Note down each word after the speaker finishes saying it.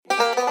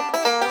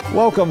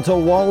Welcome to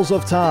Walls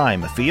of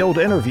Time, field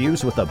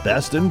interviews with the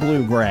best in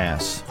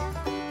bluegrass.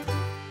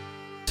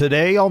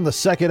 Today, on the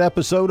second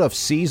episode of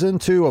Season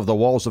 2 of the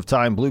Walls of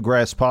Time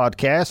Bluegrass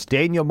podcast,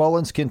 Daniel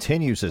Mullins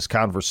continues his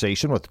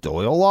conversation with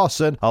Doyle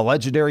Lawson, a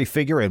legendary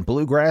figure in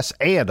bluegrass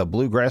and a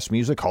Bluegrass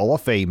Music Hall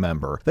of Fame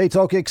member. They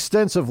talk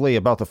extensively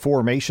about the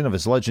formation of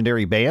his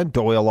legendary band,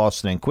 Doyle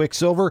Lawson and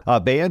Quicksilver, a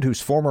band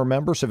whose former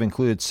members have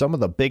included some of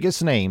the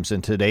biggest names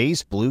in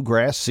today's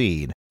bluegrass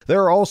scene.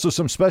 There are also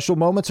some special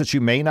moments that you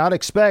may not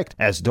expect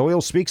as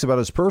Doyle speaks about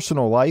his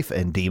personal life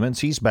and demons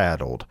he's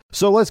battled.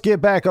 So let's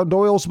get back on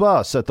Doyle's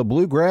bus at the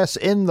Bluegrass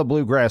in the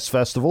Bluegrass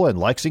Festival in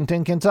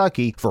Lexington,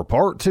 Kentucky for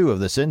part 2 of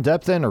this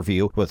in-depth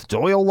interview with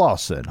Doyle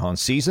Lawson on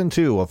Season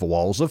 2 of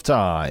Walls of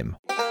Time.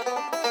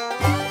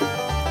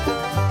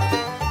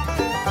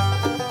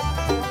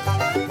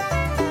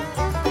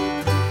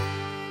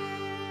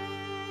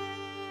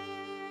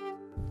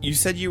 You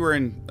said you were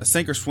in a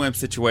sink or swim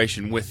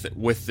situation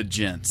with the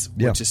Gents,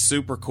 which is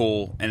super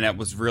cool, and that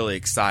was really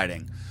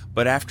exciting.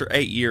 But after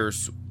 8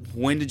 years,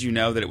 when did you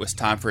know that it was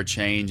time for a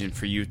change and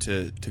for you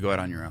to go out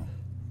on your own?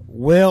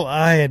 Well,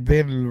 I had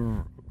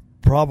been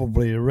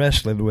probably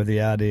wrestling with the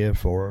idea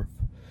for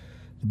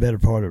the better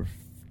part of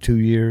 2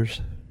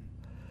 years.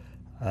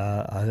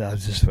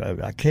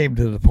 I came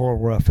to the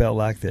point where I felt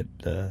like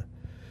that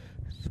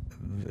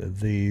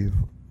the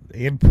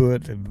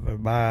input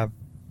and my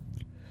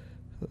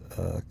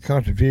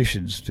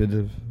contributions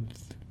to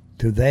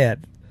that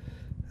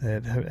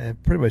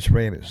had pretty much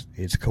ran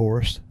its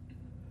course.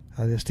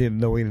 I just didn't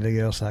know anything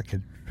else I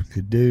could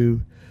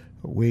do.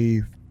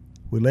 We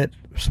let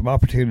some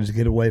opportunities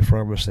get away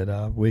from us that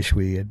I wish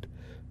we had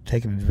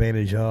taken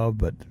advantage of.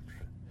 But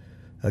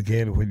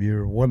again, when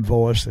you're one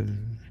voice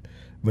and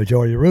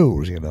majority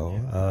rules,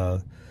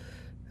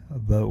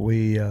 but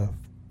we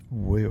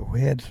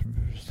had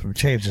some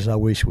chances I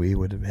wish we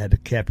would have had to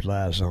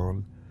capitalize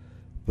on.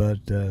 But,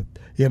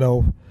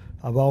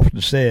 I've often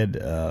said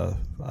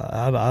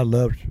I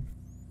loved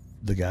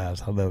the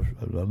guys. I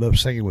loved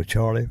singing with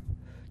Charlie.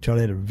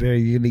 Charlie had a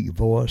very unique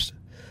voice.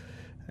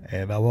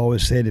 And I've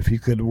always said if you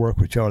couldn't work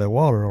with Charlie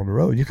Waller on the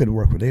road, you couldn't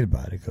work with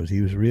anybody because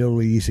he was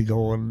real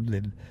easygoing.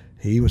 And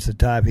he was the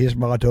type, his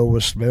motto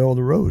was smell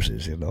the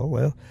roses,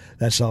 Well,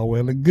 that's all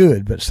well and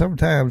good. But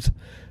sometimes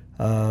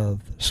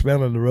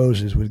smelling the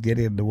roses would get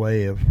in the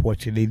way of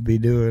what you need to be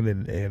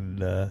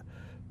doing.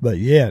 But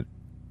yet,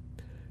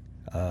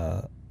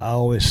 I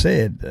always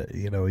said,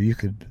 you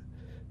could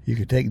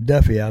take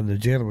Duffy out of the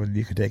Gentlemen,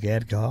 you could take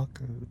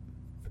Adcock,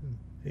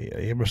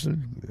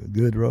 Emerson,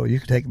 Goodrow, you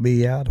could take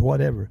me out,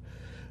 whatever,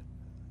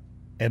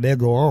 and they'll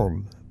go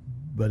on.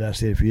 But I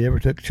said, if you ever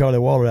took Charlie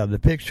Waller out of the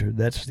picture,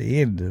 that's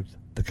the end of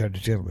the Country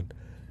Gentleman.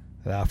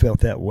 And I felt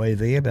that way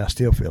then. I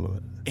still feel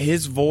it.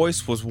 His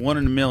voice was one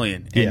in a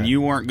million, and you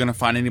weren't going to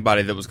find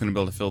anybody that was going to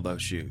be able to fill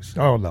those shoes.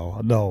 Oh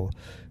no.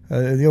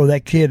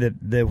 That kid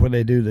that when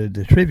they do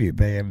the tribute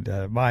band,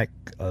 Mike.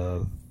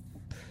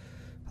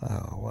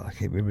 I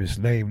can't remember his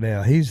name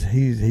now. He's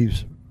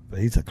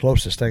the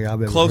closest thing I've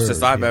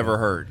ever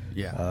heard.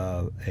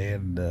 Yeah.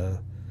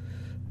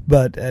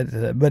 But at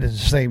the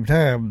same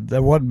time,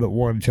 there wasn't but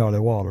one Charlie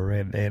Waller,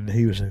 and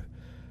he was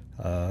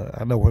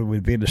I know when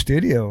we'd be in the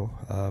studio,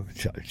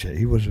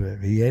 he was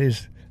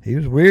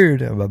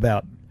weird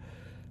about.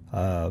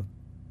 By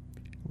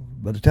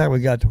the time we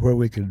got to where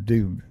we could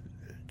do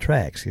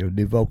tracks,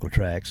 do vocal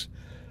tracks,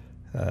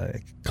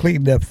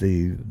 cleaned up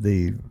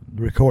the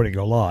recording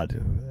a lot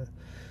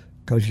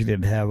because you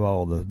didn't have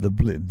all the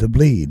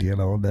bleed,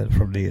 that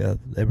from the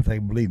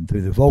everything bleeding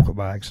through the vocal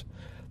mics.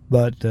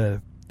 But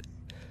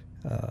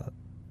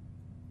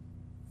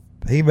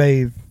he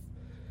made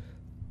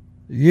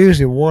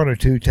usually 1 or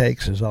 2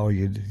 takes is all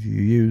you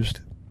used,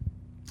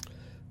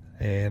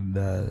 and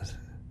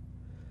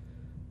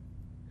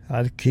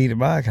I keyed the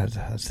mic. I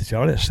said,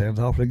 Charlie, that sounds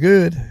awfully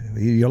good.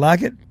 You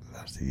like it?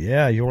 I said,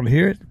 yeah. You want to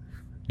hear it?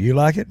 Do you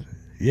like it?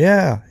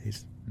 Yeah. He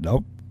said,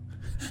 nope.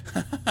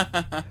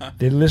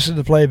 Didn't listen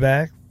to the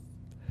playback.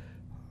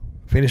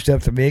 Finished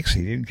up the mix.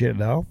 He didn't care.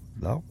 No.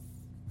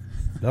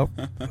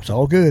 It's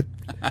all good.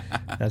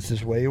 That's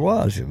just the way he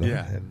was,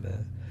 Yeah.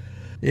 And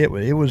it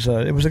was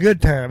a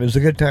good time. It was a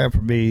good time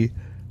for me.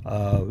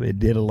 It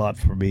did a lot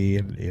for me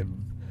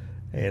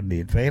in the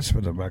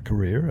advancement of my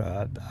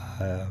career.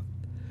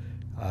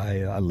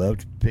 I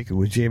loved picking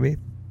with Jimmy.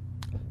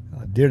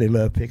 I dearly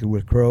loved picking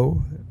with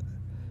Crow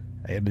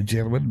and the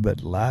Gentlemen.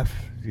 But life,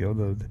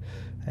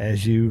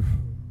 as you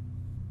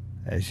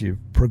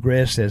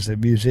progress as a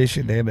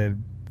musician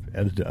and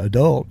an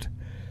adult,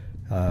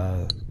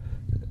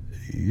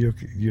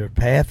 your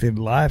path in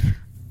life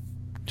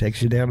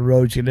takes you down the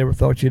roads you never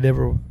thought you'd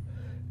ever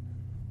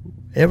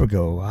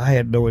go. I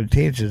had no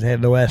intentions,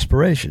 had no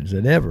aspirations,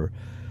 and ever.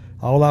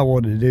 All I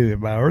wanted to do in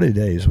my early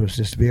days was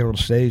just to be on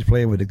stage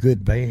playing with a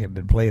good band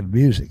and playing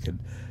music and,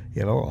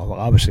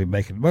 obviously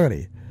making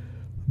money.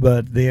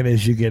 But then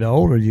as you get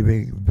older, you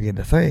begin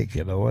to think,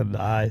 and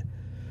I've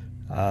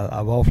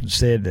often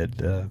said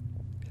that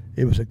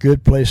it was a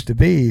good place to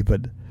be,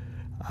 but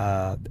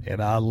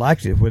and I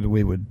liked it when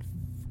we would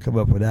come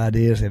up with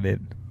ideas and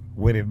it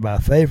went in my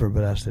favor,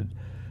 but I said,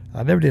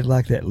 I never did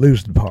like that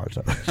losing part.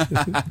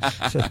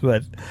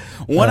 But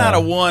 1 out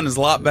of 1 is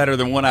a lot better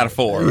than 1 out of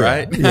 4,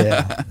 right?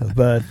 Yeah.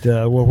 But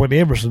when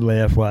Emerson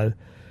left,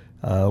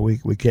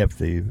 we kept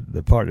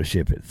the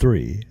partnership at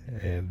 3,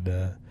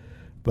 and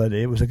but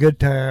it was a good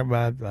time.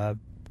 I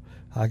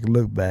can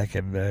look back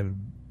and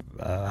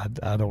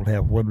I don't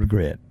have one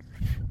regret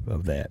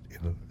of that.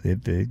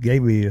 It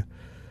gave me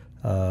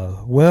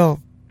a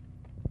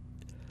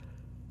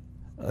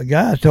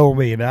guy told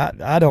me, and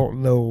I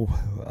don't know.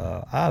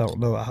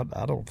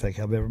 I don't think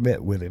I've ever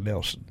met Willie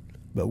Nelson,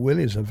 but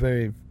Willie's a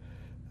very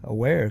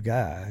aware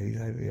guy.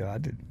 I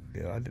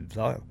didn't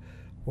thought.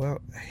 Well,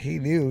 he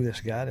knew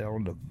this guy that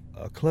owned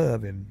a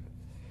club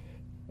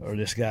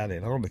this guy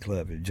that owned the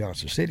club in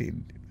Johnson City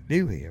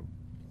knew him.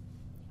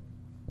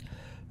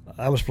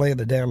 I was playing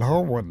the down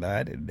home one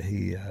night, and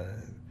he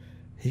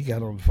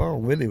got on the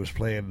phone. Willie was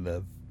playing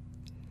the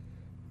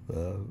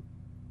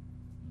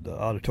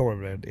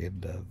auditorium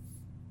in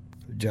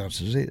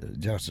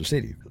Johnson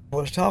City. I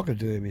was talking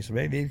to him. He said,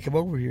 "Man, you need to come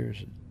over here."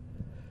 He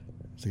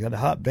said, "I got a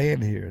hot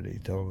band here." And he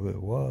told me who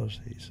it was.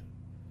 He said,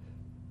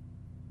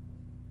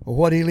 "Well,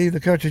 what did he leave the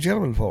Country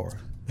Gentleman for?"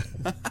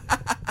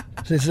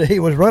 He said he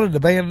was running the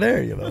band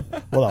there,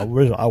 Well, I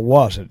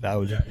wasn't. I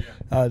was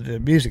the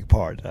music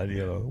part, But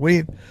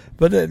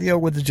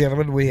with the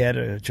Gentleman, we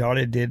had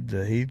Charlie did.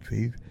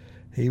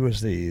 He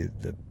was the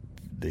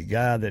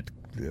guy that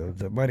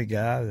the money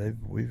guy.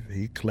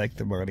 He collected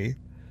the money.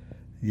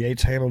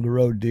 Yates handled the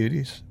road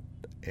duties,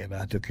 and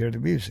I took care of the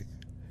music.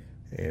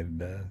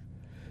 And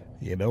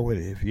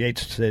if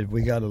Yates said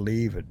we got to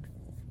leave at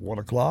 1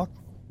 o'clock,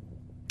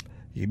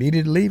 you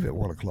needed to leave at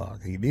 1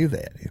 o'clock. He knew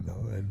that,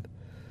 and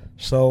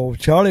so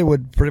Charlie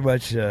would pretty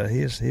much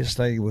his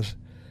thing was,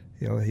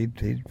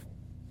 he'd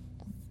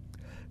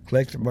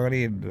collect the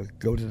money and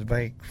go to the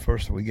bank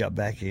first when we got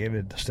back in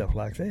and stuff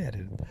like that.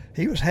 And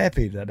he was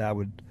happy that I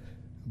would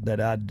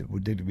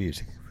do the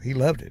music. He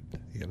loved it,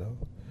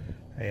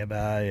 And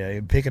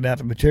in picking out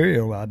the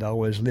material, I'd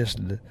always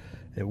listen to.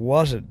 It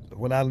wasn't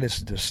when I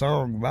listened to a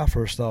song. My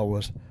first thought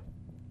was,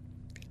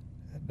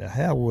 now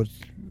how would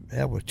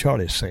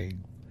Charlie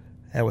sing?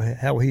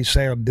 How would he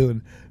sound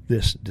doing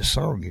this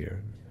song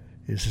here?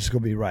 Is this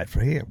going to be right for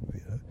him?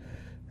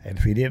 And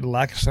if he didn't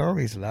like a song,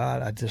 he said, "No,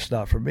 that's just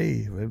not for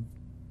me." Well,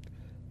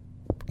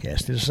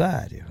 cast it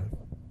aside.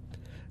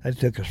 That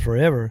took us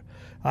forever.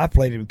 I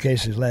played him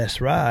Casey's Last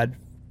Ride.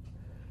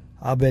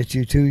 I'll bet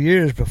you 2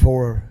 years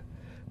before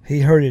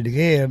he heard it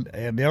again.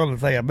 And the only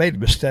thing, I made a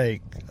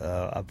mistake.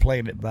 I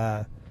played it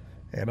by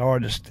an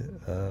artist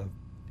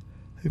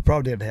who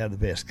probably didn't have the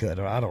best cut,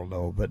 or I don't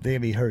know. But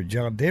then he heard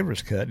John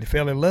Denver's cut, and he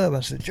fell in love.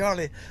 I said,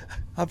 "Charlie,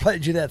 I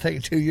played you that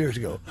thing 2 years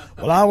ago."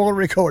 "Well, I won't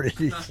record it,"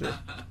 he said.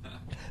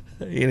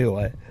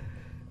 Anyway,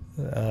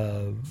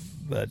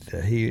 but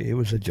it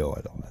was a joy,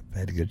 though. I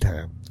had a good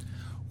time.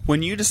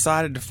 When you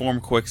decided to form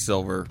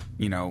Quicksilver,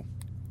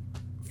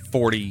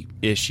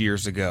 40-ish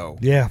years ago,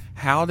 yeah,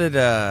 how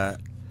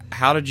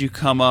did you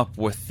come up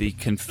with the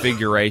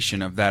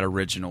configuration of that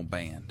original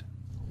band?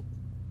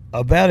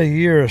 About a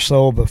year or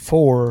so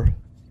before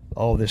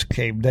all this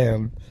came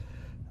down,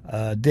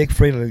 Dick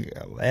Freeland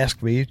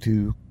asked me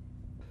to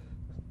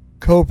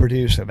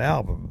co-produce an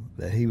album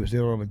that he was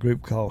doing on a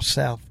group called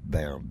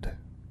Southbound,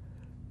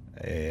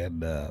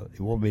 and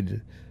he wanted me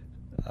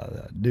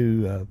to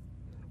do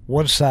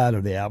one side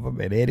of the album,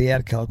 and Eddie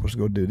Adcock was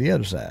going to do the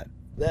other side.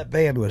 That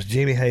band was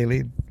Jimmy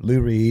Haley,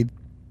 Lou Reed,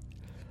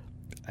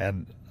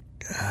 and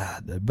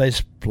the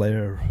bass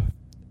player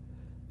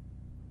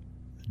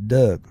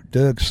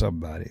Doug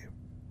somebody.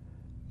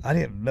 I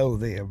didn't know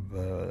them.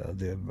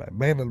 The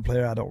mandolin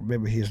player, I don't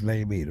remember his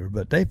name either,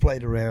 but they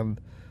played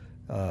around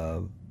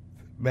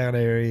Mount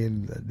Airy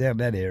and down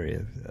that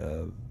area,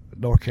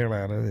 North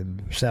Carolina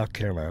and South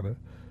Carolina.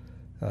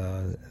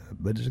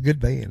 But it's a good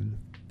band.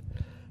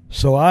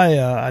 So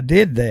I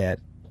did that,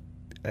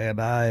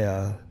 and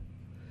I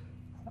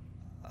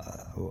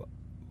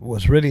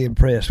was really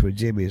impressed with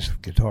Jimmy's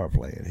guitar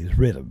playing, his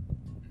rhythm.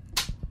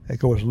 Of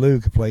course, Lou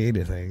could play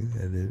anything,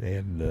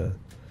 and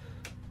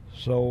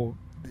so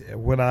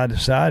when I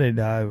decided,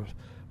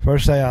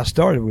 first thing I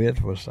started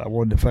with was I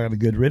wanted to find a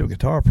good rhythm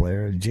guitar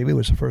player, and Jimmy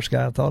was the first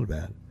guy I thought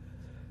about.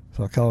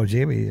 So I called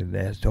Jimmy and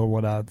told him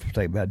what I was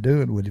thinking about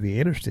doing. Would he be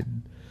interested?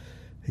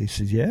 He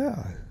said,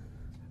 "Yeah."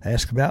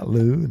 Asked about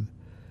Lou,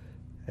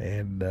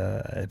 and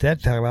at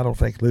that time I don't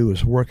think Lou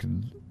was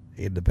working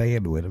in the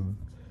band with him.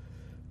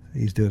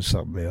 He's doing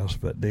something else.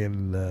 But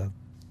then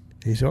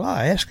he said, "Well,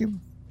 I asked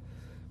him."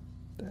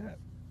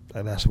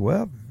 And I said,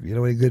 "Well,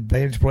 any good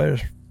banjo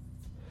players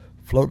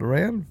floating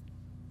around?"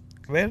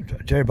 Man,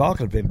 Jerry Balkin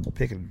had been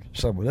picking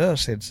some with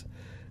us since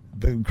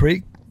Boone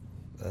Creek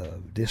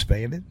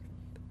disbanded.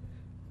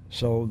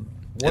 So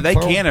they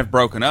can't have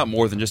broken up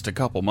more than just a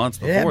couple months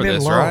before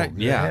this, long, right?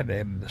 Yeah.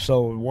 And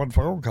so one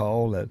phone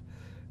call that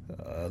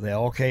they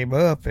all came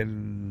up,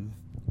 and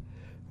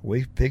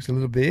we picked a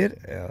little bit,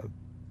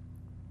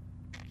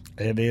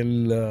 and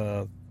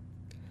then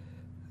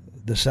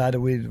decided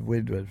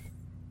we'd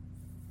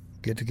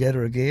get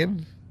together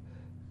again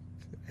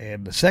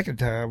And the second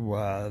time,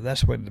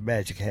 that's when the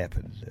magic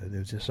happened.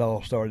 It just all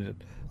of a sudden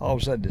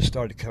it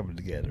started coming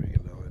together, you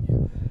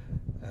know.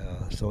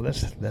 And, so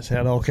that's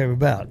how it all came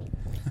about.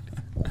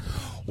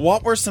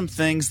 What were some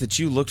things that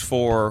you looked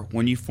for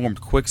when you formed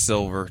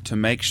Quicksilver to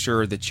make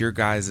sure that your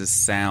guys'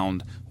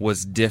 sound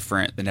was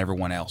different than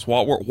everyone else?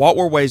 What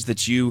were ways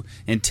that you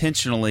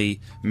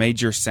intentionally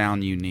made your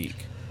sound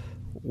unique?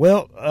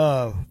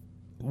 Well,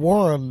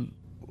 one,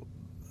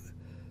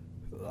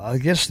 I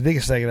guess the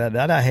biggest thing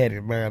that I had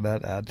in mind,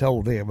 I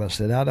told them, I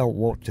said, I don't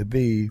want to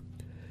be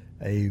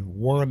a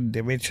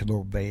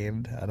one-dimensional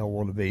band. I don't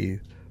want to be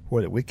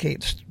where we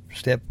can't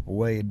step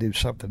away and do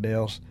something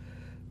else,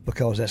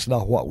 because that's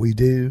not what we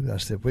do. I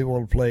said, if we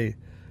want to play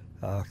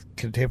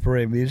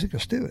contemporary music,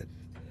 let's do it.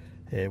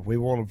 If we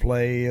want to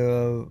play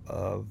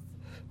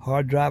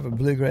hard driving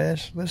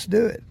bluegrass, let's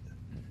do it.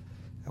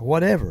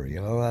 Whatever, you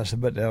know. I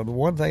said, but the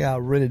one thing I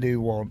really do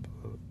want,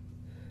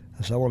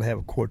 I said, I want to have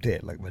a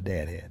quartet like my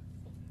dad had.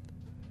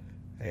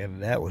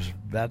 And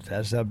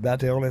that's about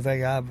the only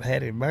thing I've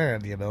had in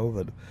mind, you know.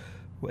 But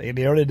in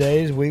the early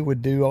days, we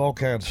would do all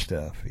kinds of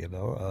stuff, you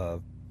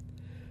know.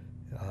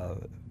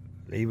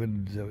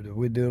 Even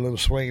we'd do a little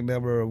swing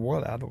number. I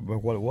don't remember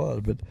what it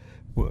was, but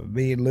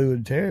me and Lou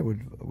and Terry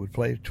would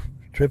play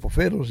triple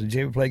fiddles, and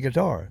Jimmy played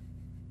guitar.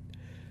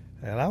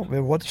 And I don't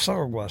remember what the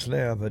song was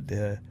now, but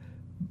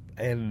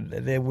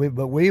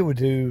we would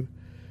do,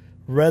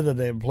 rather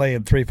than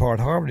playing 3-part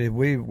harmony,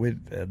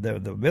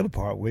 the middle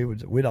part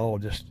we'd all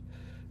just,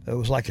 it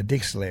was like a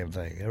Dixieland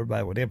thing.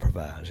 Everybody would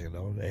improvise, you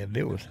know, and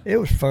it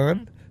was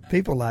fun.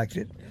 People liked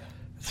it.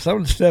 Some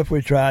of the stuff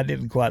we tried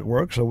didn't quite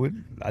work, so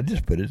I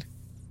just put it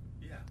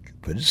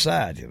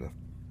aside, you know.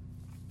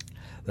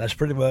 That's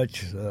pretty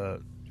much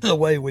the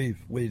way we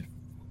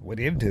went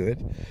into it.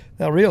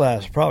 Now, I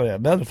realized probably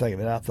another thing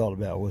that I thought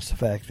about was the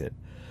fact that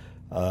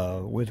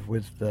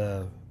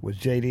with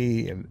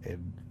J.D.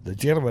 and the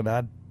gentleman,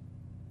 I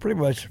pretty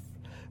much,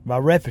 my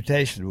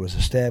reputation was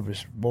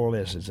established more or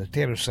less as a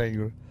tenor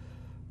singer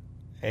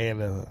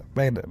and a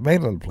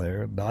mandolin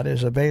player, not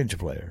as a banjo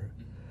player.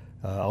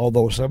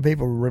 Although some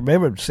people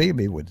remembered seeing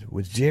me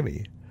with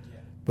Jimmy.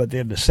 But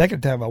then the second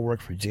time I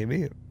worked for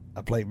Jimmy,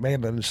 I played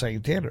mandolin and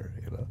sang tenor,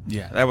 you know.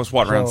 Yeah, that was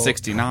around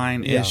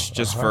 69-ish,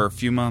 just for a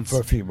few months?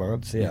 For a few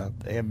months, yeah.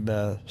 And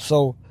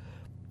so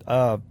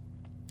I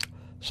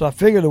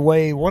figured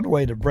one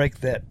way to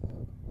break the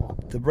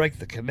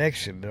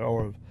connection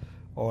or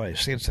a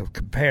sense of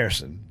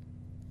comparison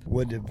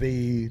would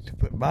be to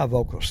put my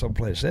vocals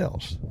someplace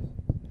else.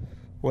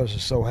 Well, as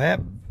it so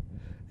happened,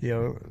 you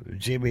know,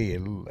 Jimmy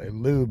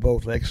and Lou,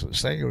 both excellent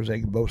singers, they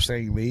can both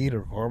sing lead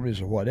or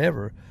harmonies or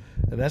whatever,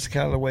 and that's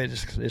kind of the way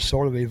it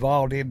sort of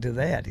evolved into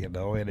that, you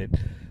know, and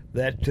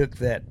that took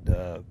that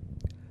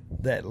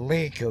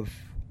link of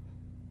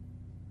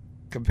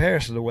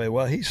comparison away.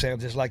 Well, he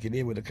sounds just like he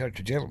did with a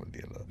country gentleman,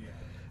 you know. Yeah.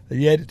 And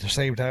yet at the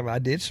same time, I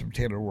did some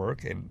tenor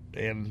work,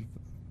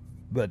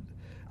 but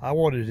I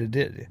wanted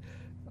to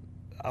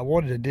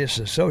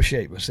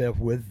disassociate myself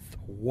with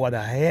what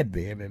I had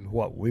been and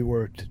what we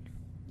were to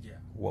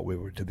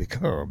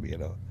become, you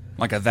know.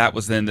 Like a that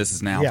was then, this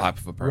is now type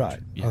of approach. Right.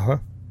 Yeah. Uh-huh.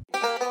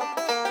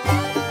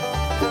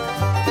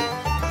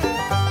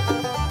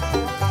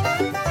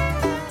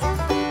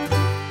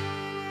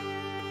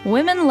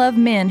 Women love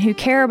men who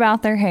care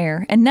about their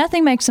hair, and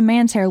nothing makes a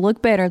man's hair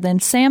look better than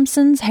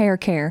Samson's Hair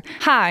Care.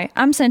 Hi,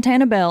 I'm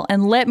Santana Bell,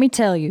 and let me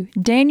tell you,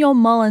 Daniel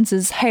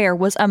Mullins' hair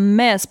was a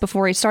mess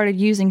before he started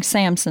using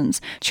Samson's.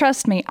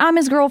 Trust me, I'm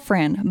his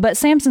girlfriend, but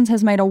Samson's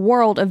has made a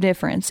world of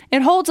difference.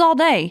 It holds all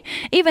day.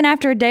 Even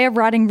after a day of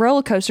riding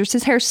roller coasters,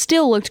 his hair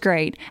still looked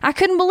great. I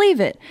couldn't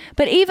believe it.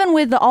 But even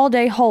with the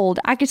all-day hold,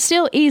 I could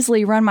still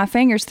easily run my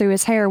fingers through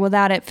his hair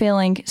without it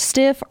feeling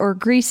stiff or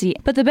greasy.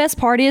 But the best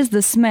part is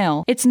the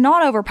smell. It's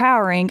not overpowering,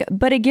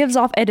 but it gives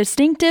off a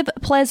distinctive,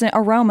 pleasant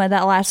aroma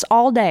that lasts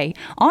all day.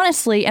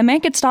 Honestly, a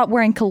man could stop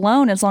wearing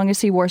cologne as long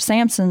as he wore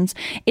Samson's.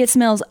 It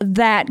smells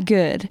that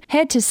good.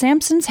 Head to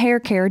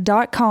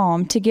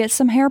samsonshaircare.com to get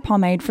some hair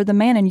pomade for the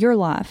man in your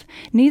life.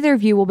 Neither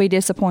of you will be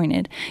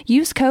disappointed.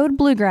 Use code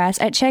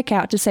Bluegrass at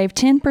checkout to save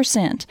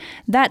 10%.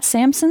 That's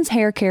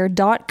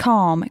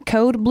samsonshaircare.com,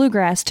 code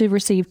Bluegrass to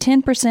receive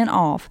 10%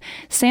 off.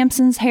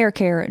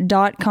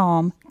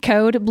 samsonshaircare.com,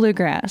 code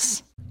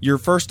Bluegrass. Your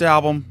first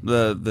album,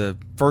 the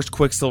first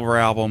Quicksilver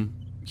album,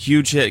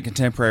 huge hit,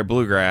 contemporary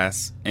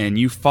bluegrass, and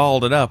you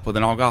followed it up with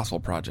an all-gospel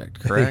project,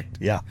 correct?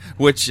 Yeah.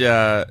 Which,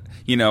 you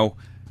know,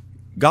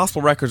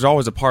 gospel records are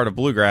always a part of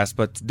bluegrass,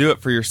 but to do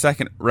it for your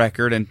second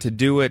record and to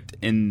do it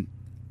and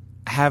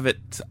have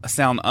it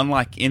sound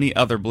unlike any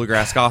other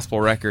bluegrass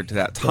gospel record to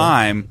that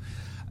time,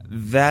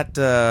 that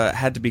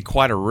had to be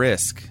quite a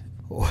risk.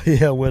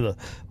 Yeah,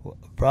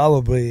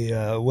 probably,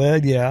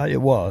 yeah,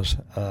 it was.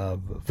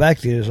 The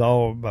fact is,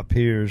 all my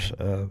peers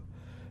and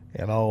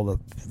all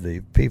the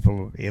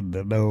people in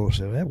the know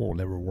said, that won't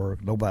never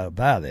work. Nobody will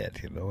buy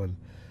that, you know. And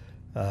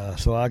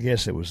so I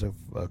guess it was a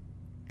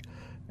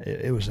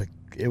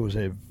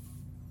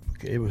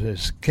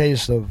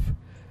case of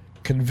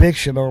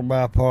conviction on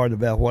my part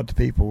about what the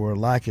people were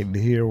liking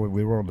to hear when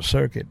we were on the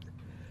circuit.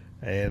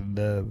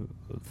 and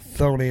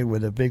thrown in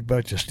with a big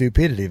bunch of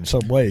stupidity in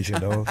some ways, you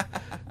know.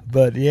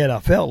 But yet I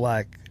felt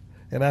like,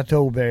 and I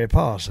told Barry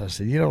Poss, I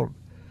said, you don't.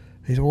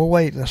 He said, well,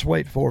 let's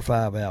wait 4 or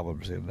 5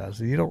 albums. And I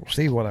said, you don't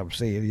see what I'm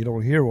seeing. You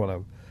don't hear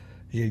what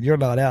you're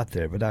not out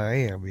there, but I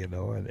am, you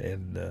know.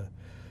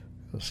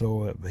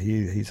 So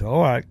he said,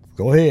 all right,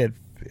 go ahead.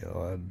 You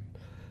know,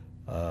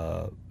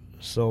 and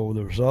so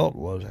the result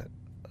was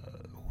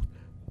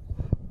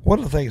one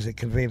of the things that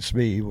convinced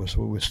me was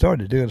when we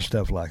started doing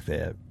stuff like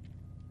that,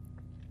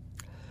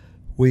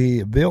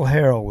 Bill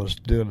Harrell was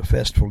doing a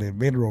festival in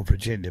Monroe,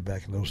 Virginia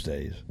back in those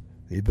days.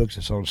 He booked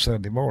us on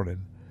Sunday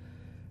morning.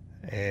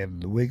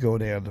 And we go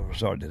down to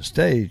start the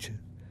stage,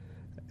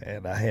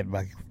 and I had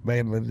my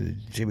mandolin, and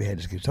Jimmy had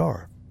his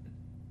guitar.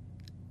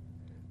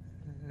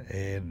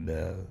 And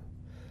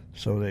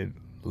so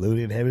Lou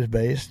didn't have his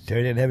bass,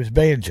 Terry didn't have his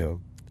banjo.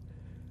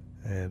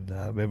 And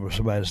I remember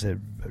somebody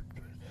said,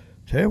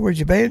 Terry, where's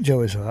your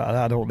banjo? He said,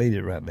 I don't need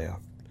it right now.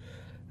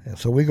 And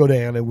so we go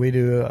down and we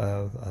do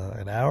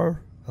an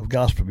hour of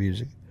gospel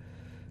music,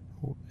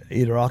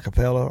 either a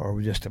cappella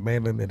or just a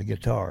mandolin and a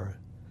guitar.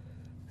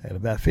 And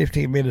about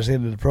 15 minutes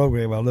into the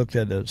program, I looked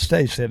at the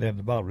stage set at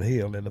the bottom of the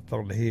hill, and up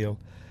on the hill,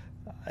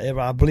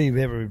 I believe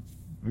every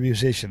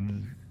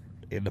musician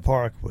in the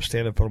park was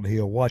standing up on the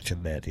hill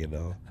watching that, you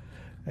know.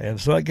 And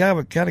so it kind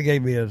of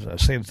gave me a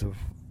sense of,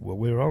 well,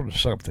 we were on to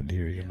something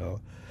here, you know.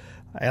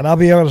 And I'll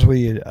be honest with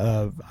you,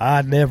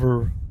 I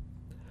knew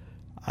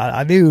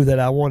that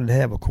I wanted to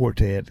have a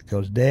quartet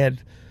because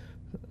Dad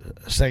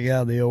sang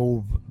out the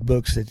old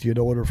books that you'd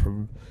order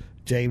from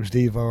James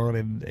Devon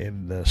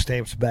and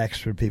Stamps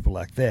Baxter, people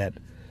like that.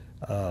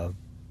 I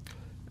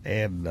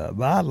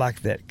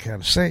like that kind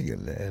of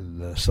singing.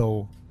 And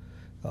so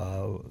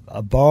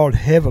I borrowed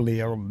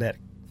heavily on that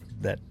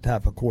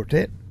type of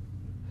quartet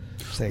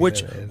singing.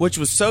 Which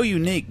was so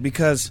unique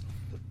because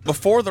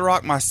before the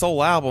Rock My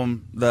Soul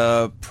album,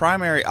 the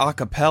primary a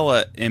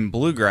cappella in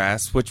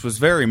bluegrass, which was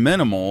very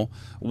minimal,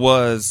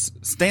 was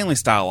Stanley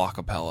style a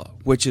cappella,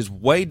 which is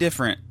way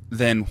different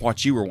than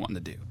what you were wanting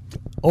to do.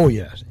 Oh,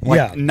 yes.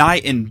 Like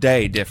night and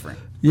day different.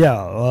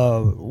 Yeah.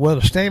 Well,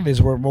 the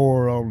Stanleys were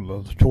more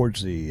on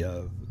towards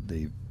the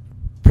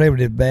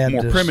primitive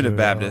Baptist. More primitive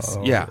Baptist,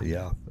 yeah.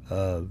 Yeah.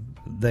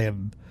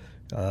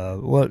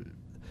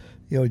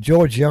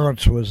 George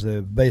Yonts was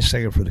the bass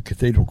singer for the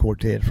Cathedral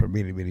Quartet for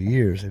many, many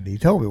years, and he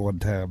told me one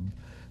time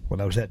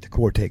when I was at the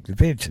Quartet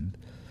convention,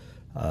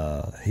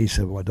 he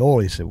said, well, Doyle,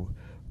 he said,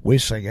 we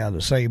sing out of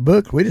the same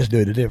book. We just do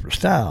it a different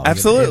style.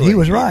 Absolutely. And he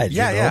was right.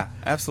 Yeah, you know? yeah,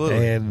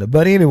 absolutely.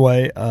 But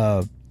anyway,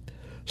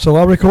 so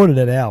I recorded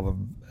that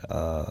album,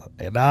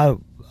 and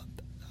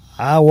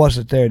I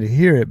wasn't there to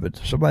hear it, but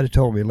somebody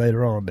told me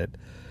later on that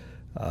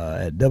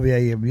at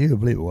WAMU, I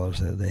believe it was,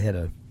 they had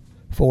a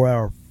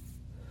 4-hour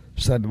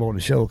Sunday morning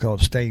show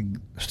called Stained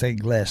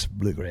Glass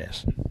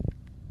Bluegrass.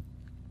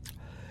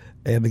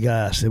 And the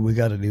guy said, we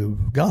got a new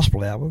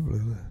gospel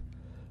album.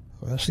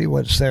 Let's see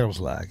what it sounds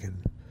like.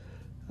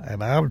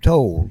 And I'm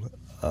told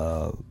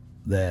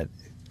that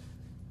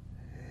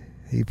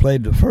he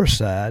played the first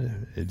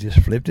side and just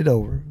flipped it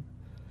over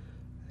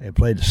and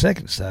played the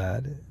second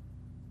side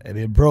and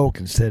then broke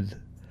and said,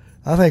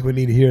 I think we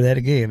need to hear that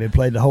again, and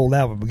played the whole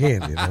album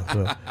again. You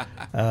know?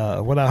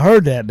 So, when I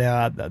heard that,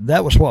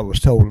 that was what was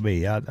told to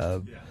me.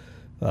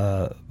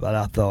 But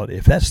I thought,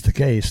 if that's the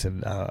case,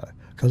 and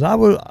because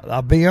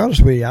I'll be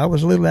honest with you, I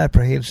was a little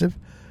apprehensive,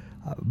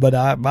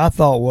 but my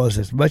thought was,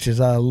 as much as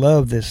I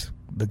love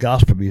the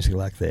gospel music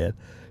like that,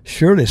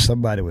 surely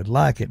somebody would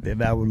like it.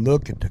 And I would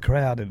look at the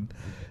crowd and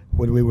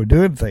when we were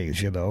doing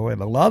things, you know,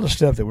 and a lot of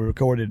stuff that we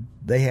recorded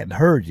they hadn't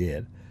heard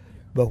yet,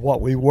 but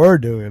what we were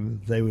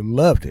doing, they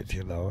loved it,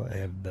 you know.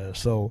 And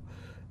so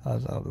I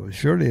thought, well,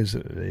 surely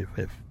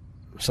if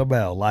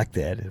somebody will like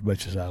that as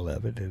much as I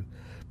love it.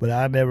 But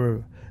I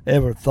never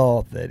ever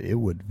thought that it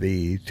would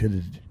be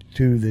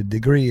to the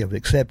degree of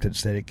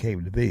acceptance that it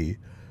came to be.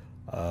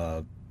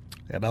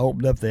 And I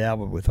opened up the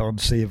album with On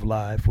the Sea of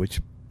Life, which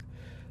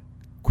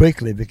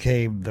quickly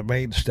became the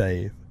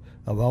mainstay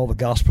of all the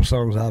gospel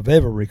songs I've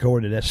ever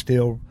recorded. That's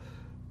still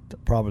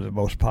probably the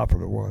most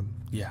popular one.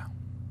 Yeah.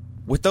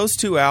 With those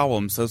two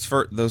albums,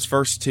 those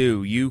first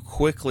two, you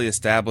quickly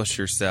established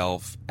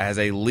yourself as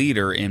a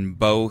leader in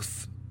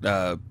both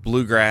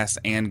bluegrass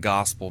and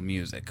gospel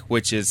music,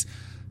 which is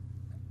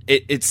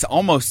it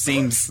almost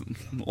seems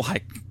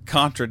like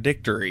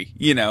contradictory,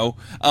 you know.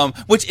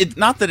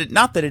 Not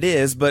that it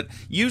is, but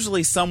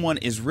usually someone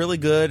is really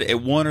good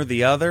at one or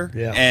the other,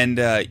 yeah. And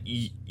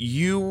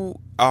you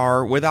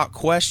are without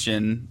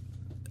question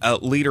a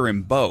leader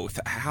in both.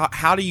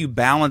 How do you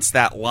balance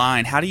that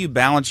line? How do you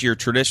balance your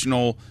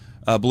traditional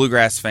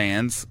bluegrass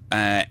fans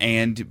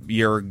and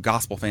your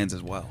gospel fans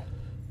as well?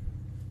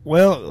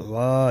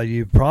 Well,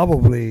 you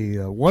probably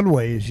one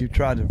way is you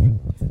try to,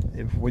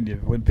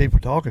 when people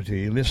are talking to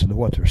you, listen to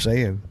what they're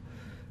saying,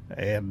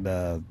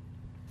 and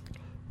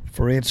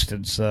for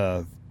instance,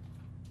 the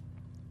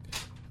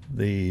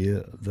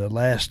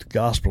last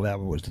gospel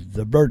album was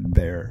The Burden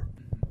Bearer,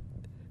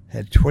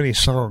 had 20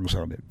 songs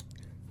on it.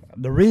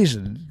 The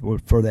reason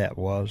for that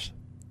was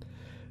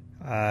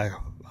I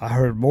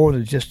heard more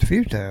than just a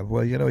few times.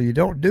 Well, you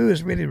don't do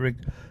as many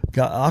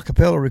a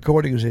cappella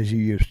recordings as you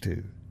used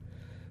to.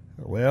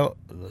 Well,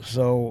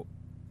 so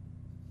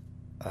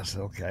I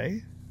said,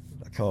 okay.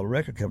 I called a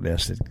record company. I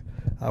said,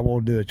 I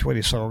want to do a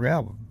 20-song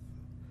album.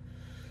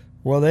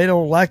 Well, they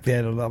don't like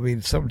that. I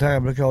mean,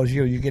 sometimes because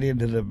you get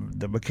into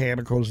the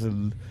mechanicals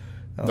and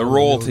the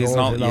royalties and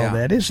all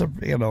that. It's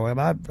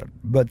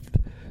but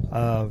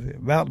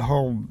Mountain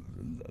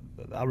Home,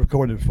 I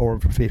recorded for them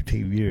for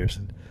 15 years,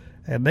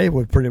 and they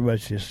would pretty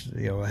much just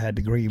had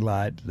the green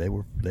light.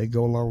 They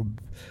go along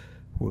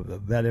with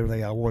about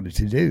everything I wanted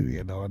to do,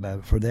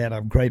 and for that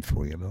I'm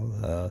grateful,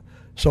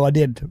 So I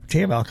did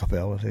 10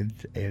 acapellas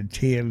and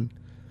 10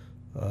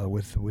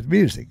 with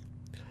music,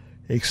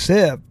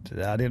 except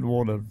I didn't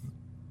want to.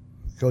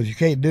 Because you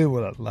can't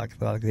do like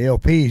the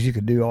LPs, you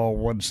can do all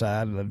one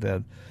side,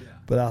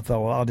 but I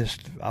thought, well,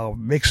 I'll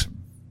mix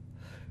them.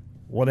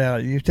 Well, now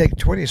you take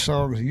 20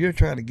 songs, and you're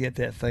trying to get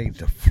that thing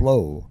to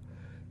flow,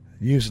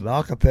 using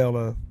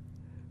acapella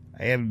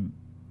and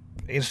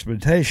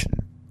instrumentation,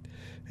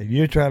 and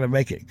you're trying to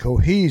make it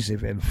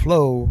cohesive and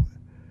flow,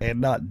 and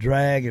not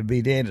drag and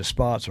be dead in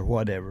spots or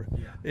whatever.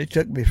 Yeah. It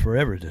took me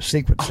forever to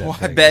sequence that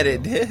thing. I bet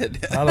it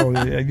did.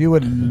 You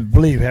wouldn't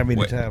believe how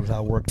many times I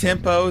worked.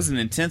 Tempos and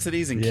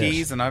intensities and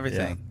keys and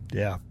everything.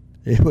 Yeah.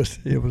 It was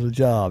a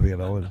job,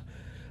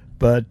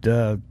 But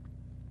that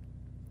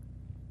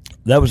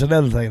was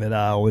another thing that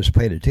I always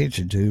paid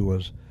attention to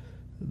was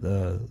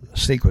the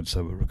sequence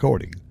of a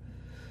recording.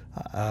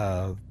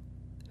 How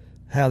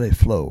they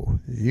flow.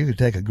 You could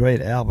take a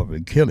great album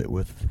and kill it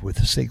with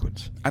the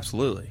sequence.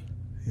 Absolutely.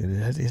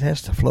 It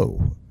has to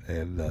flow,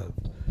 and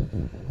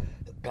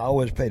I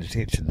always paid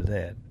attention to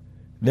that.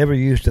 Never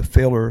used a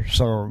filler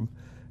song.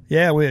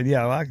 I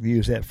can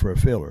use that for a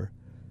filler.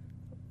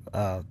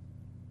 I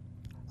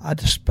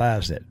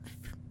despise that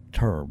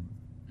term,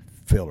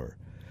 filler.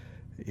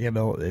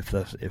 If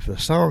the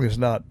song is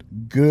not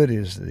good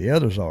as the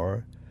others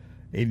are,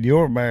 in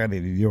your mind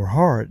and in your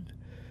heart,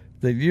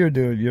 then you're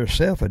doing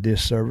yourself a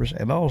disservice,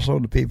 and also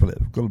the people that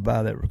are going to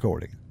buy that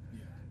recording.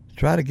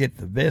 Try to get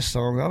the best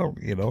song.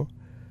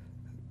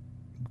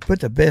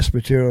 Put the best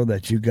material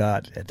that you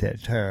got at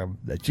that time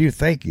that you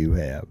think you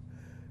have,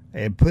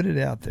 and put it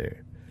out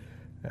there.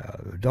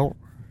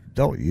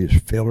 Don't use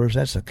fillers.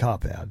 That's a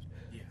cop out.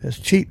 That's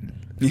cheating.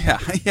 Yeah.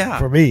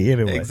 For me,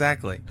 anyway.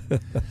 Exactly.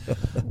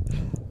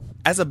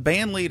 As a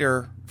band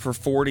leader for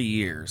 40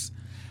 years,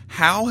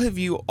 how have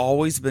you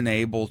always been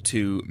able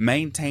to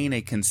maintain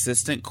a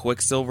consistent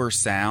Quicksilver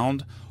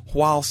sound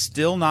while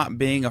still not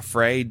being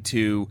afraid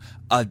to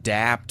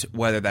adapt,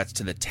 whether that's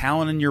to the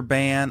talent in your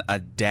band,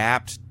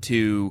 adapt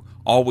to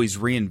always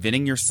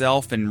reinventing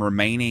yourself and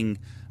remaining,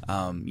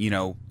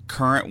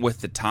 current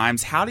with the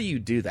times? How do you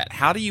do that?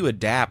 How do you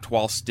adapt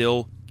while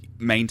still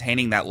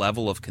maintaining that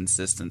level of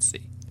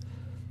consistency?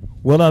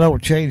 Well, I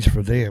don't change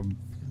for them.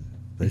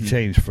 They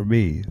change for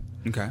me.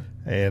 Okay.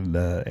 And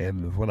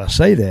when I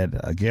say that,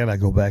 again, I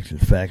go back to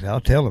the fact,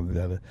 I'll tell them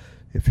that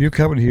if you're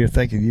coming here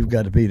thinking you've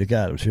got to be the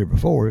guy that was here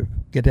before,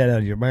 get that out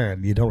of your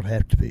mind. You don't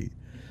have to be.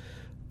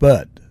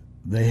 But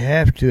they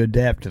have to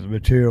adapt to the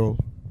material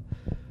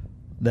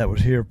that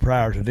was here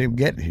prior to them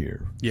getting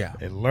here. Yeah.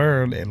 And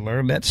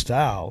learn that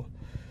style,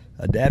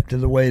 adapt to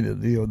the way that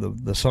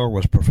the song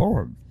was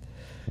performed.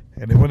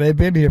 And when they've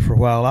been here for a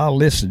while, I'll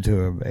listen to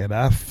them, and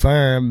I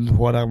find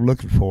what I'm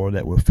looking for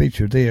that will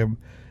feature them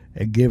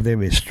and give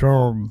them a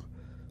strong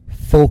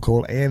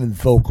focal and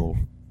vocal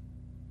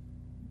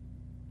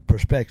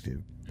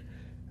perspective.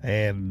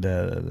 And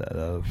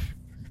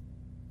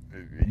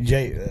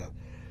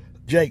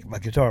Jake, my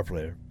guitar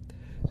player,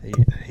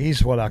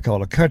 he's what I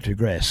call a country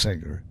grass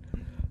singer.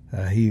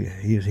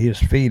 His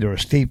feet are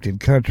steeped in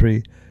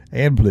country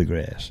and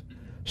bluegrass.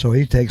 So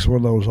he takes one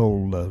of those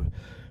old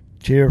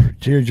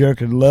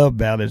tear-jerking love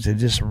ballads and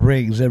just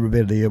wrings every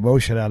bit of the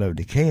emotion out of it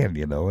he can,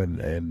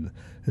 and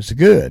it's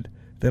good.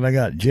 Then I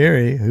got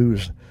Jerry,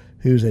 who's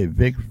a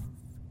big,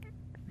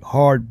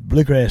 hard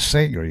bluegrass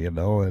singer,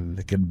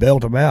 and can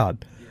belt them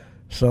out.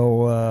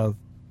 So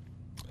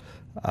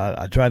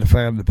I try to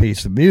find the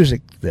piece of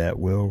music that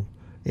will,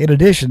 in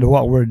addition to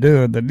what we're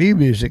doing, the new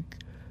music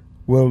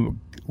will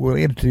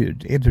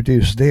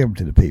introduce them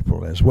to the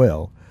people as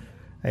well.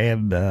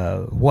 And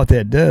what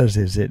that does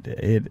is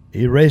it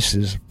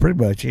erases pretty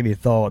much any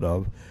thought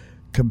of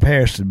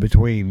comparison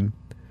between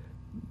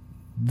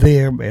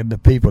them and the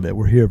people that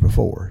were here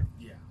before.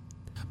 Yeah.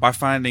 By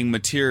finding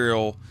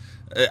material,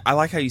 I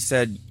like how you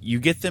said you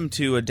get them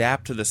to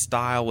adapt to the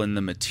style and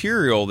the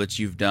material that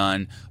you've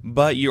done,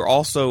 but you're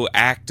also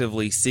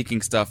actively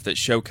seeking stuff that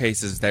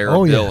showcases their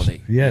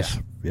ability. Yes.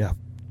 Yeah.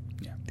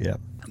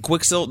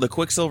 The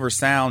Quicksilver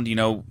sound,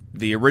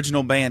 the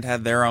original band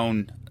had their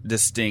own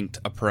distinct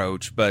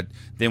approach, but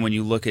then when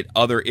you look at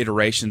other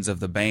iterations of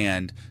the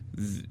band,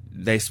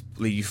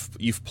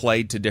 you've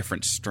played to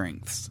different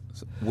strengths,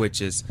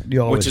 which is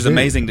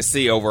amazing to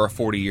see over a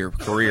 40-year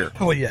career.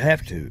 Well, you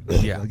have to.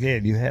 Yeah.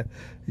 Again,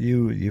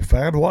 you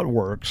find what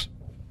works,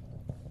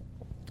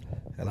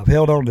 and I've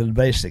held on to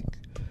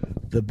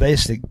the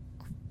basic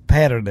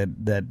pattern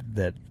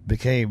that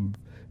became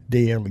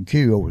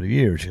D-L&Q over the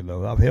years.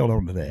 I've held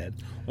on to that.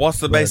 What's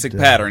the basic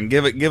pattern?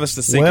 Give us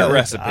the secret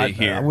recipe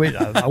here.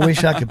 I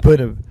wish I could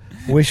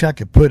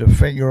put a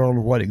finger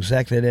on what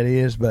exactly that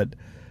is, but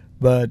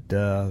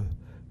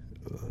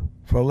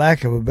for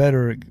lack of a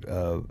better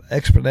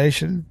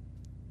explanation,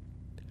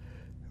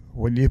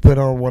 when you put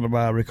on one of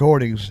my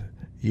recordings,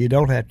 you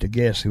don't have to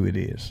guess who it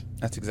is.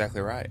 That's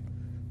exactly right.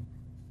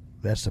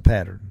 That's the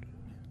pattern.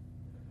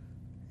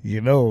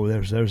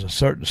 There's a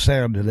certain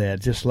sound to that,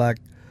 just like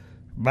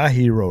my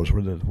heroes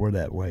were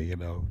that way.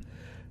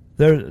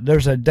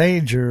 There's a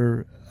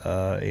danger,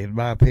 in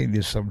my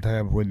opinion,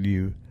 sometimes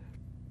when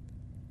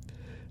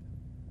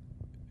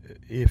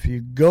if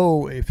you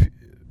go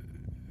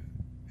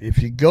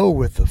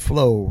with the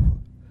flow,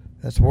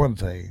 that's one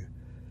thing,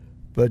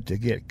 but to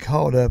get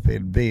caught up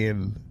in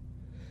being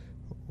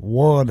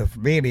one of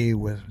many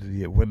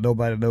when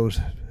nobody knows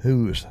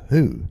who's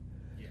who,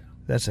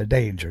 that's a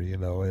danger,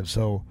 and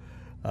so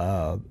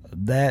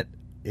that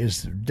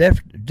is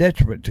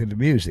detriment to the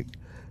music.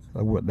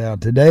 Now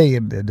today,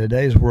 in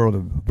today's world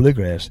of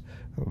bluegrass,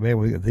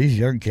 man, these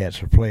young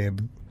cats are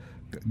playing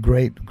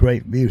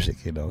great music.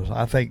 So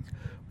I think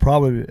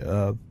probably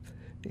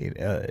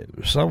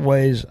in some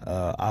ways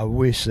I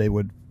wish they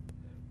would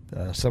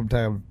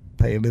sometime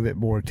pay a little bit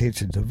more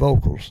attention to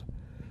vocals.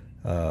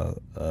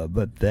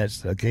 But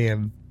that's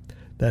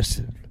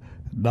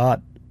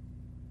not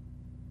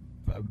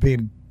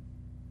being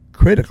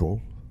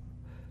critical,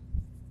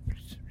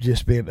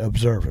 just being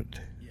observant.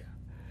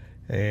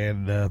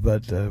 And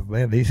but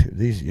man,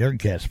 these young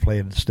cats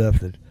playing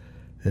stuff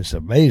that's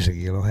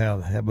amazing.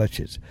 How much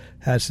it's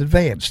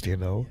advanced.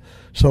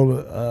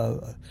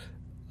 So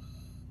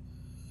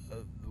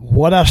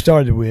what I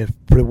started with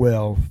pretty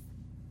well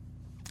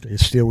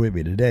is still with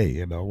me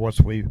today.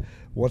 Once we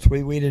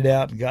weeded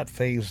out and got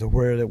things to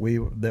where that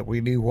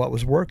we knew what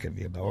was working.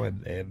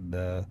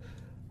 And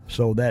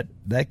so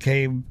that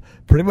came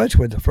pretty much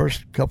with the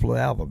first couple of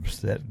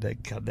albums.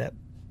 That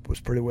was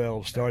pretty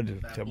well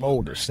started to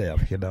mold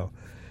itself,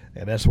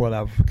 and that's what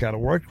I've kind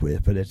of worked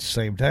with. But at the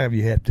same time,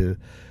 you have to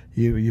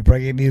you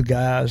bring in new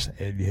guys,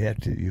 and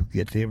you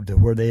get them to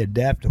where they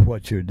adapt to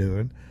what you're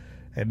doing,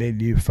 and then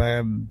you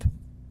find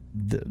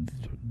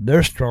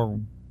their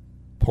strong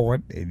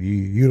point, and you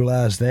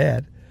utilize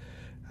that.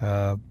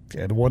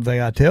 And one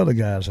thing I tell the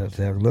guys, I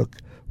say, look,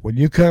 when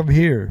you come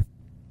here,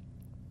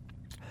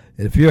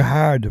 if you're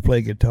hired to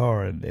play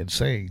guitar and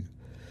sing,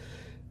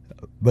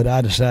 but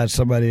I decide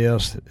somebody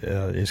else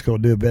is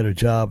going to do a better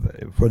job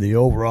for the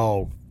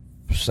overall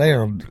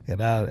sound,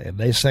 and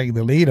they sing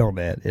the lead on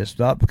that, it's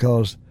not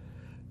because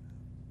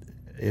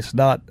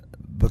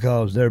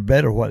they're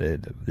better.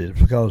 It's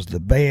because the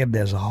band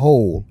as a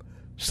whole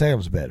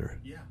sounds better.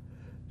 Yeah.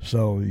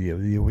 So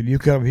when you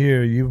come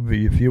here,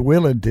 if you're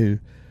willing to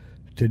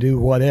do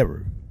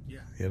whatever,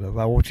 if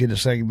I want you to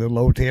sing the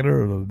low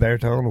tenor or the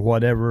baritone or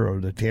whatever, or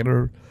the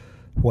tenor,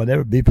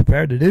 whatever, be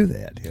prepared to do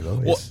that.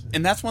 Well,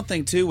 and that's one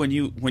thing too. When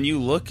you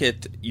look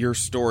at your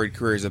storied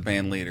career as a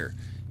band leader,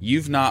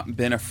 you've not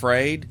been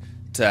afraid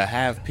to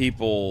have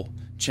people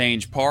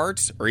change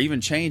parts or even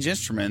change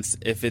instruments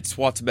if it's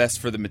what's best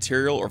for the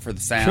material or for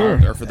the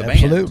sound or for the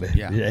absolutely. band.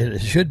 Yeah,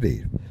 it should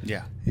be.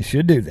 Yeah, you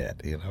should do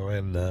that.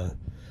 And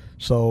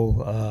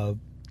so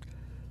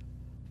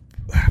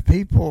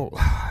people,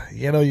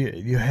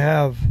 you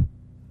have.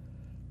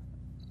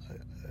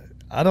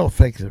 I don't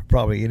think that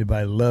probably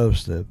anybody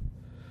loves the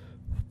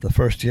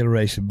first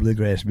generation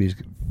bluegrass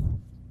music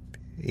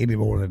any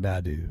more than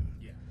I do.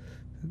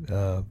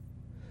 Yeah.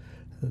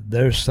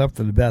 There's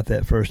something about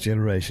that first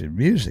generation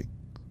music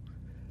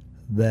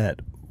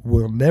that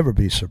will never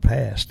be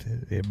surpassed,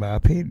 in my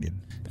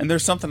opinion. And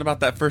there's something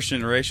about that first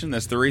generation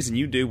that's the reason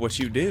you do what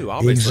you do,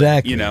 obviously.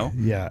 Exactly.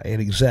 Yeah,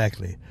 and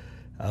exactly.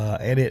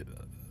 And it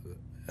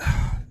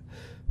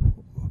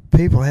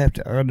people have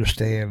to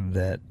understand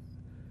that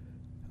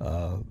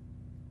from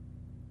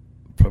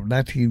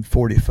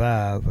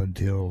 1945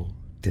 until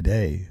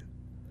today,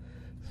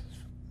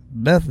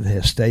 nothing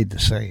has stayed the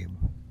same.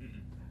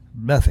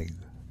 Nothing.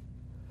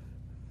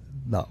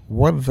 Not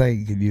one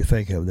thing can you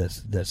think of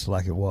that's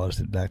like it was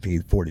in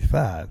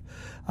 1945.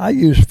 I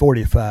use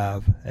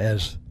 45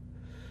 as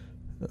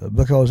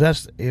because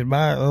that's, in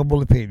my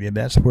humble opinion,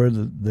 that's where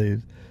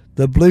the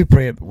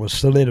blueprint was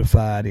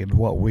solidified in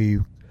what we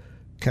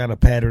kind of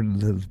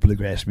patterned the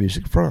bluegrass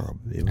music from.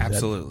 It was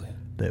absolutely.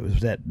 That was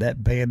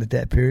that band at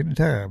that period in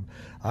time.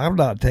 I'm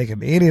not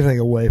taking anything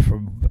away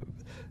from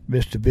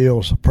Mr.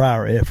 Bill's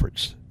prior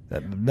efforts.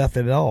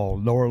 Nothing at all.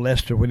 Nor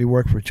Lester when he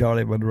worked for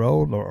Charlie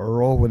Monroe, nor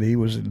Earl when he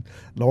was in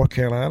North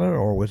Carolina,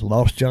 or with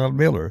Lost John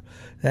Miller.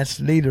 That's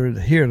neither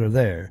here nor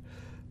there.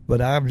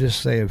 But I'm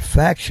just saying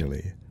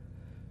factually,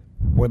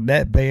 when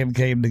that band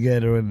came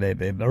together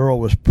and Earl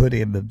was put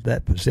in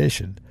that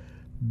position,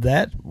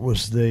 that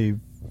was the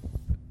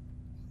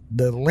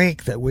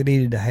link that we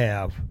needed to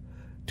have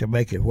to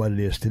make it what it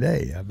is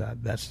today.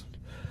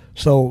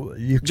 So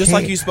you just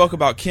like you spoke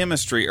about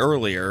chemistry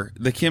earlier,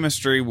 the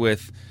chemistry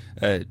with,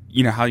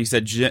 how you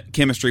said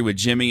chemistry with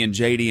Jimmy and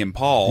JD and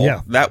Paul.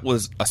 Yeah. That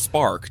was a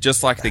spark,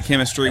 just like the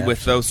chemistry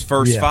with those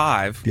first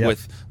five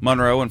with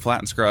Monroe and Flat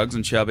and Scruggs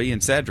and Chubby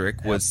and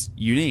Cedric was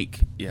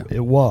unique. Yeah,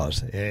 it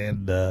was,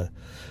 and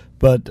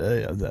but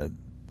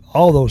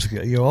all those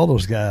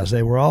guys,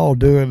 they were all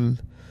doing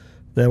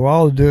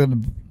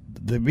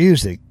the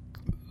music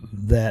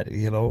that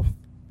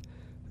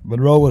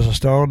Monroe was a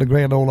star on the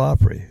Grand Ole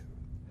Opry,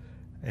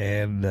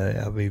 and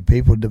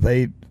people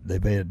debate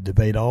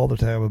all the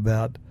time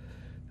about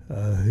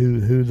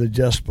who the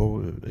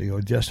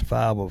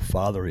justifiable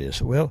father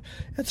is. Well,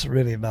 it's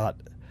really not.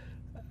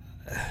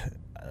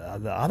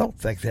 I don't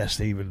think that's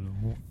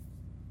even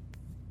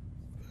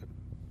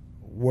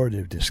word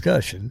of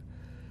discussion.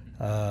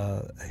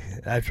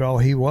 After all,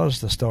 he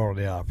was the star of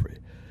the Opry.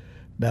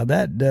 Now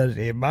that does,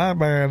 in my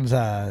mind's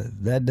eye,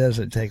 that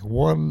doesn't take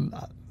one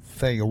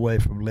thing away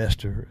from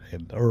Lester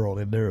and Earl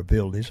in their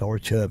abilities, or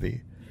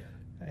Chubby,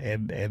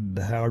 and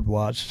Howard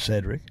Watts,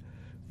 Cedric.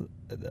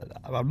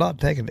 I'm not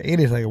taking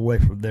anything away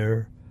from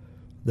their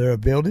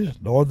abilities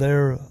nor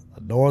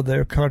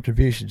their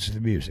contributions to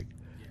the music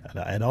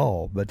at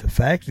all. But the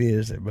fact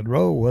is that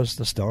Monroe was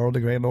the star of the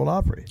Grand Ole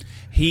Opry.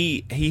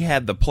 He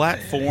had the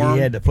platform. He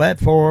had the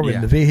platform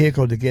and the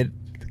vehicle to get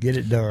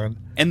it done,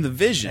 and the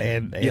vision,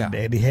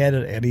 and he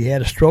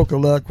had a stroke of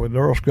luck when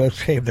Earl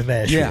Scruggs came to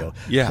Nashville.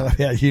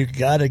 Yeah. You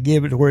got to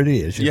give it where it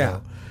is.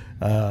 You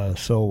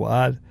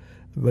know?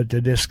 But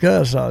to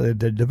discuss the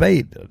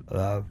debate,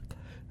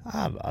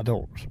 I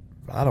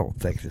don't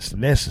think it's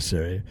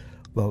necessary,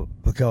 but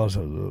because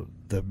of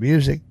the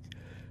music,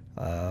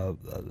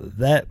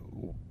 that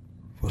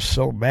was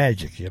so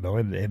magic,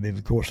 and then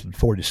of course in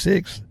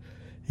 '46,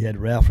 you had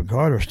Ralph and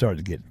Carter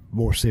starting to get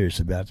more serious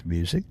about the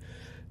music.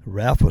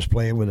 Ralph was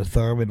playing with a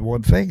thumb and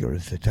one finger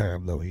at the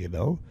time, though,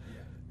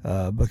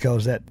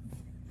 because the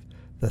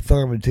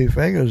thumb and two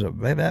fingers,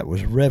 man, that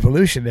was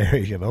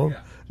revolutionary,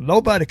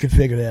 Nobody could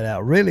figure that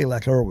out, really,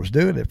 like Earl was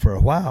doing it for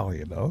a while,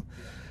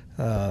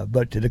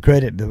 But to the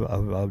credit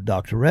of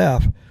Dr.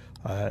 Ralph,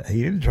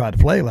 he didn't try to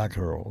play like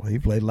Earl. He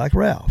played like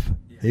Ralph.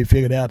 He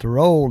figured out the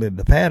role and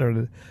the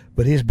pattern,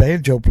 but his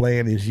banjo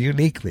playing is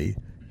uniquely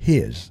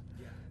his,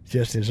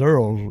 just as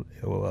Earl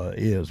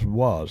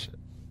was.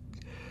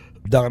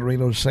 Don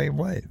Reno the same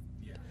way,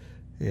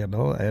 and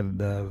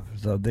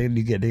so then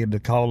you get into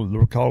calling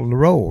the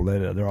roll.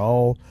 They're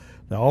all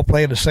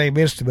playing the same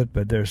instrument,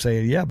 but they're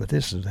saying, but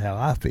this is how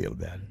I feel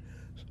about it.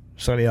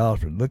 Sonny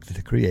Osborne, looked at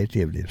the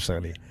creativity of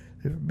Sonny.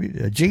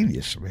 A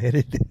genius,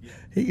 man.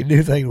 He can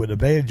do things with a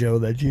banjo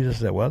that you just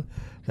said, well,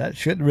 that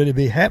shouldn't really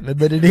be happening,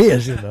 but it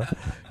is,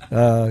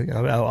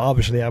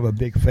 Obviously, I'm a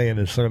big fan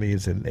of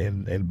Sonny's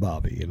and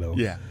Bobby,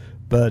 Yeah.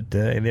 But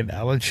and then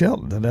Alan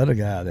Shelton, another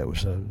guy that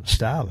was a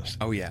stylist.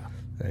 Oh yeah.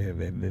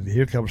 And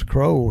here comes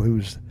Crow,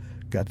 who's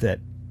got that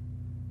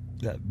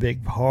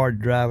big,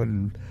 hard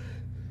driving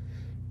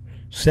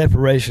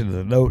separation of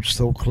the notes,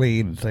 so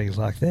clean and things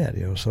like that.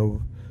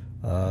 So,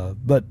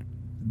 but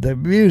the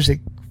music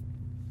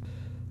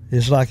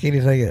is like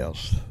anything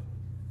else.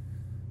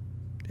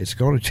 It's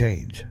going to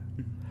change.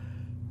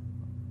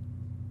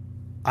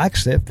 I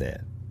accept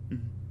that.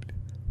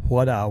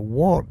 What I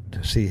want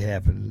to see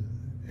happen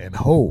and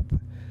hope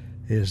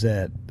is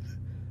that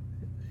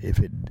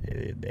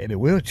and it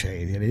will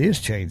change, and it is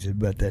changing,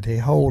 but that they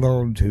hold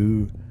on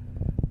to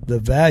the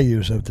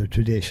values of the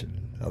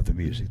tradition of the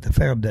music, the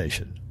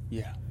foundation.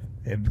 Yeah.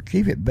 And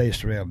keep it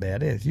based around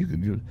that. You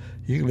can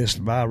listen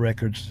to my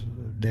records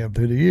down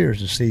through the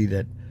years and see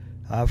that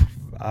I've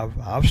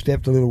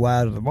stepped a little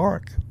wide of the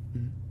mark,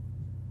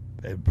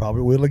 and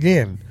probably will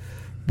again.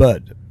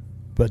 But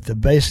the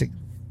basic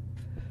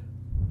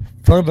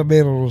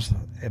fundamentals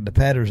and the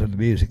patterns of the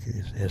music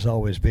has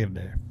always been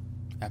there.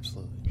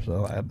 Absolutely.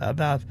 So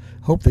I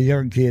hope the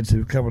young kids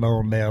who are coming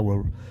on now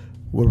will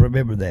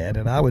remember that,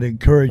 and I would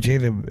encourage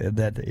them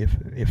that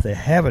if they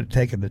haven't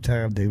taken the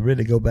time to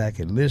really go back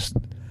and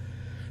listen,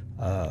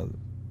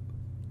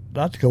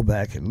 not to go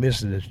back and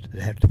listen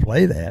to have to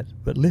play that,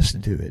 but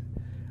listen to it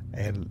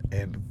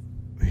and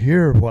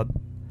hear what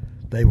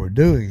they were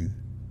doing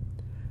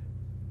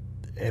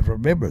and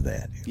remember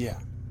that. Yeah.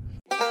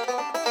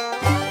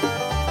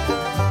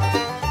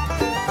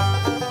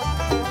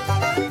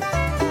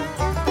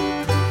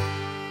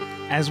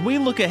 As we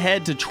look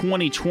ahead to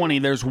 2020,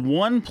 there's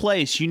one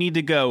place you need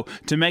to go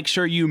to make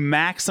sure you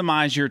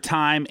maximize your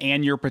time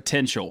and your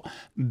potential.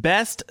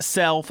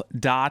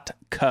 BestSelf.co.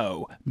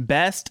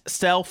 Best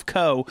Self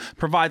Co.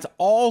 provides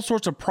all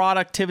sorts of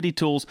productivity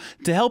tools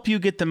to help you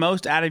get the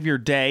most out of your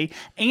day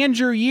and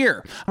your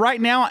year.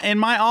 Right now in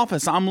my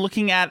office, I'm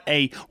looking at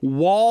a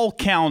wall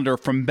calendar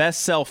from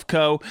Best Self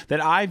Co.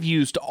 that I've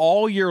used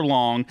all year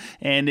long,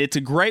 and it's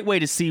a great way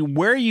to see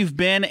where you've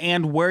been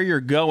and where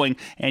you're going.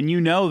 And you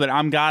know that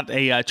I've got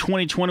a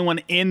 2021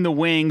 in the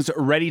wings,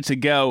 ready to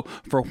go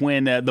for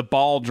when the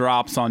ball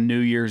drops on New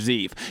Year's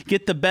Eve.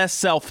 Get the Best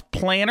Self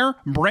Planner,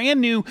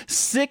 brand new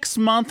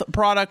 6-month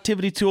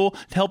productivity tool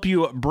to help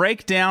you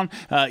break down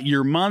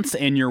your months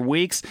and your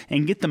weeks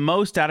and get the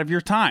most out of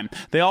your time.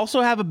 They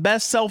also have a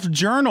Best Self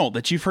Journal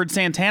that you've heard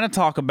Santana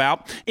talk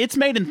about. It's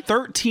made in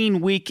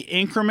 13-week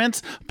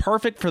increments,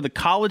 perfect for the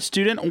college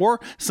student or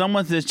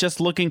someone that's just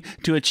looking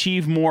to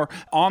achieve more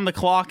on the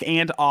clock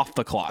and off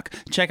the clock.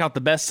 Check out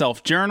the Best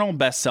Self Journal,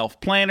 Best Self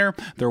Planner,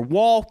 their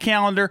wall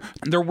calendar,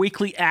 their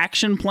weekly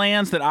action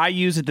plans that I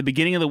use at the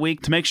beginning of the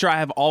week to make sure I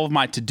have all of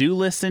my to-do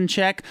lists in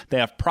check. They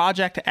have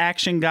project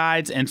action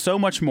guides and so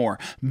much more.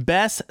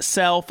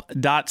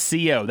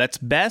 bestself.co. That's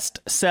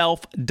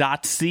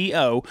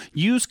bestself.co.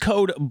 Use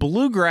code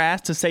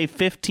Bluegrass to save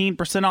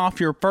 15% off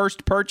your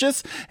first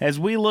purchase. As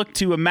we look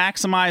to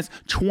maximize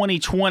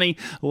 2020,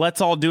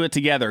 let's all do it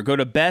together. Go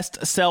to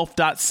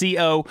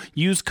bestself.co.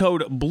 Use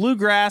code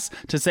Bluegrass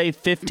to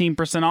save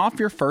 15% off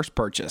your first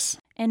purchase.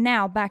 And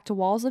now back to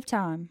Walls of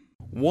Time.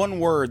 One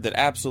word that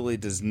absolutely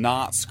does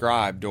not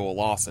describe Doyle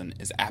Lawson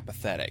is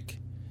apathetic.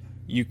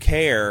 You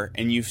care,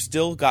 and you've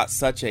still got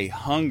such a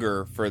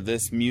hunger for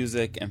this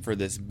music and for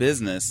this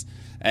business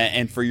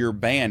and for your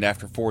band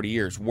after 40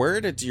 years.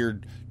 Where did your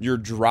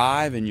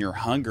drive and your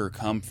hunger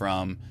come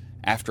from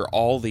after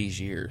all these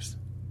years?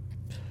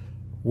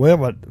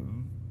 Well,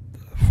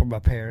 from my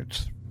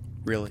parents.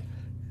 Really?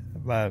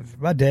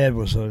 My dad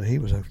was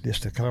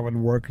just a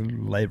common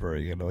working laborer.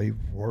 He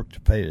worked to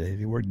pay.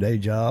 He worked day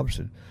jobs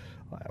and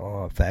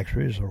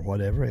factories or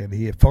whatever, and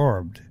he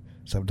farmed.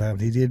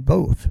 Sometimes he did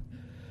both.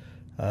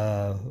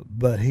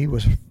 But he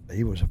was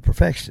a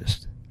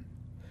perfectionist.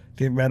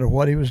 Didn't matter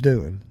what he was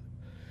doing,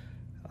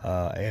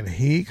 and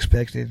he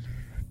expected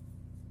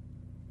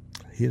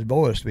his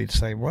boys to be the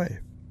same way.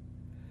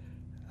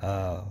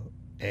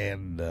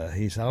 And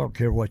he said, "I don't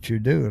care what you're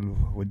doing,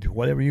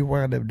 whatever you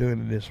wind up doing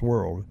in this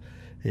world.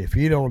 If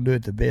you don't do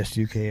it the best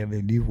you can,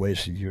 then you've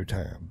wasted your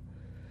time."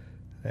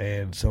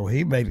 And so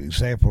he made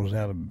examples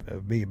out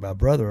of me and my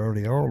brother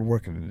early on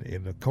working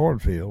in the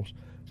cornfields.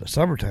 The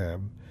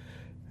summertime,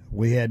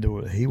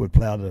 he would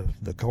plow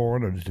the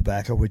corn or the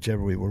tobacco,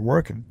 whichever we were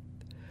working,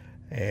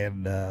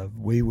 and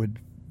we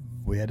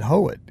had to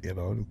hoe it,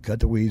 cut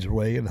the weeds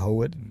away and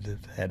hoe it. It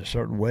had a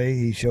certain way.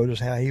 He showed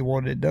us how he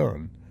wanted it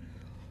done.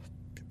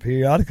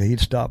 Periodically, he'd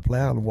stop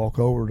plowing and walk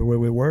over to where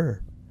we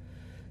were.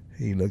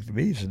 He looked at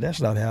me and said,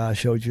 "That's not how I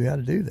showed you how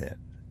to do that."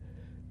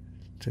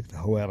 Took the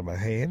hoe out of my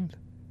hand,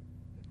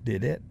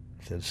 did it.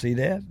 Said, "See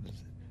that?"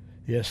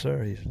 "Yes,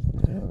 sir." He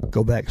said,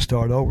 "Go back and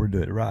start over and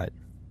do it right."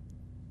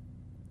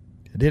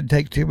 It didn't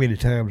take too many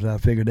times. I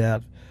figured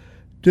out,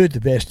 do it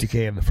the best you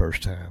can the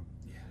first time.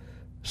 Yeah.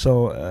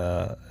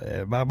 So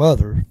my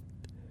mother,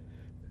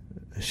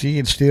 she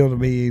instilled in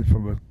me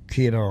from a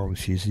kid on.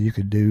 She said, you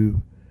could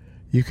do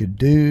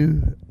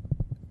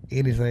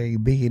anything,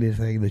 be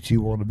anything that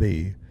you want to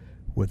be,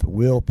 with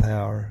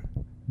willpower,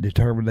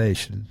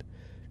 determination,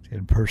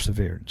 and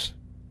perseverance.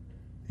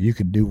 You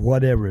can do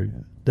whatever.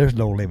 There's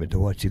no limit to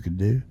what you can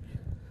do.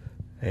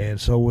 And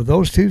so with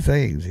those two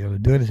things,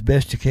 doing as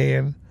best you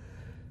can,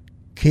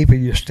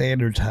 keeping your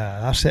standards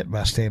high. I set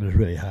my standards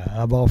really high.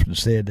 I've often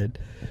said that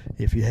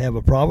if you have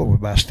a problem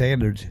with my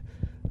standards,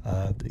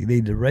 you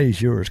need to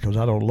raise yours, because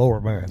I don't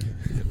lower mine.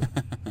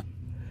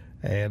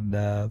 And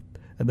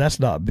that's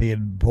not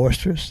being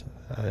boisterous.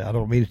 I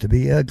don't mean it to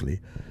be ugly.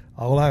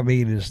 All I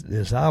mean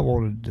is I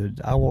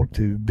want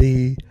to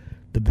be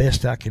the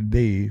best I can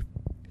be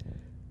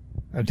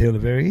until the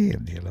very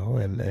end,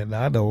 And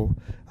I know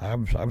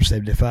I'm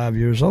 75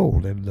 years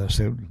old, and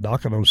so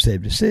knocking on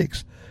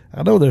 76.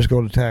 I know there's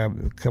going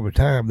to come a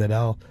time that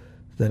I'll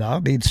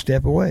need to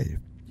step away.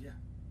 Yeah.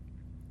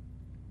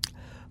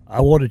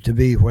 I want it to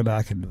be when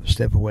I can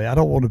step away. I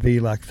don't want to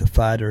be like the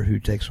fighter who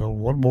takes on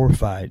one more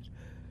fight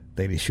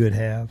than he should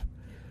have.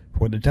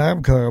 When the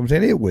time comes,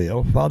 and it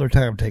will, Father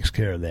Time takes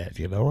care of that,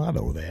 I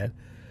know that.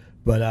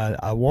 But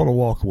I want to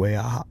walk away.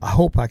 I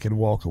hope I can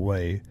walk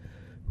away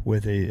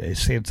with a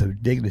sense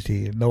of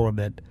dignity, and knowing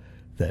that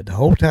the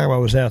whole time I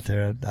was out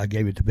there, I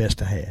gave it the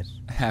best I had.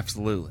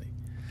 Absolutely.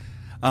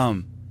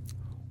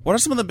 What are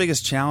some of the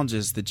biggest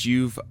challenges that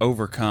you've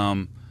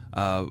overcome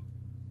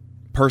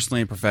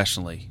personally and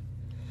professionally?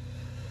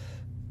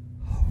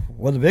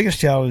 Well, the biggest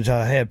challenge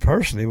I had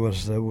personally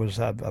was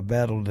I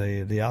battled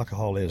the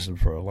alcoholism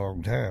for a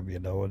long time,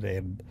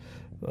 and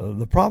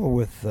the problem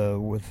with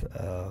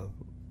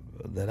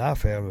that I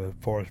found as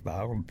far as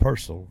my own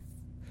personal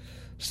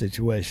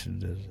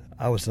situation is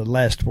I was the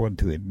last one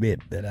to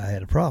admit that I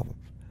had a problem.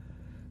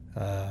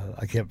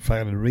 I kept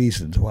finding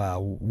reasons why I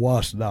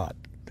was not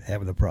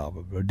having a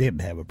problem or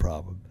didn't have a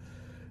problem.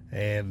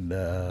 And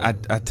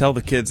I tell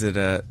the kids at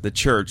the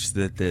church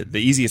that the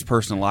easiest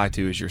person to lie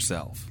to is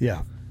yourself.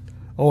 Yeah.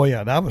 Oh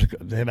yeah,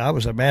 and I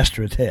was a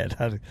master at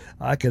that.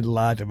 I could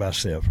lie to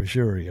myself for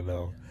sure,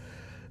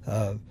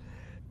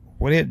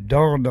 When it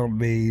dawned on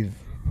me,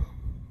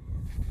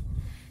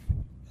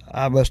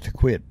 I must have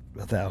quit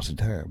 1,000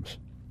 times.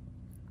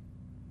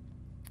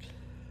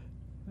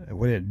 And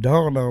when it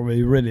dawned on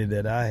me really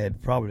that I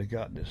had probably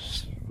gotten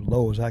as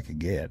low as I could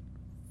get,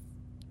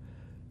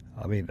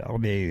 I mean,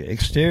 on the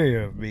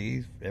exterior of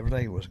me,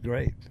 everything was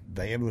great.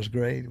 Band was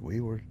great. We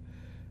were,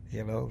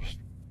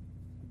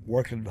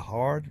 working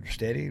hard,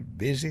 steady,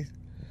 busy.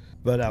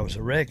 But I was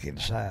a wreck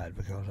inside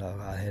because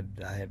I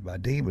had my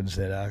demons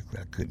that I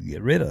couldn't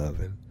get rid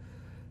of.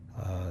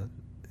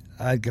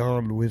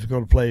 And we was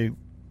going to play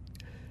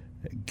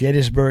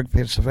Gettysburg,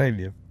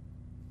 Pennsylvania.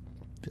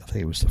 I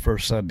think it was the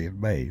first Sunday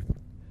in May,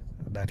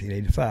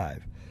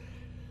 1985.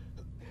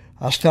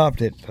 I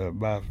stopped at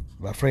my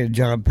friend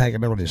John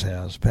Paganoni's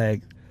house.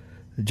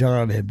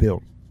 John had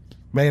built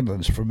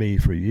mandolins for me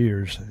for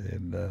years,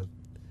 and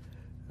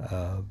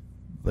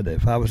but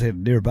if I was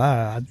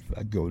nearby,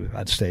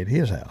 I'd stay at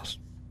his house.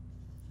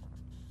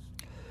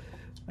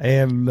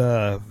 And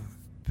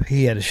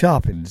he had a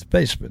shop in his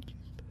basement,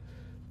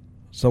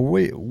 so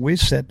we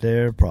sat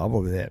there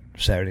probably that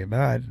Saturday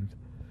night.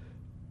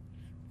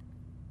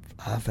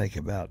 I think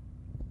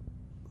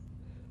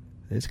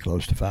it's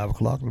close to 5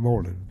 o'clock in the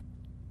morning,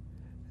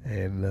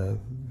 and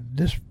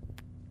just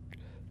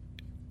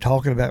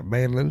talking about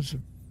mandolins.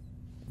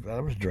 I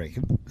was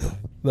drinking,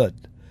 but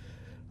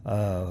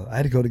I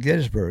had to go to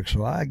Gettysburg,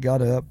 so I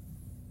got up.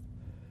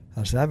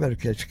 I said, I better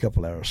catch a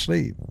couple hours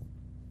sleep.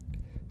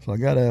 So I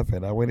got up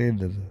and I went in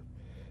to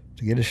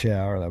get a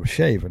shower, and I was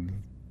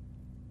shaving.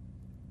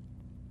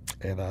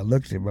 And I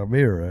looked in my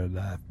mirror and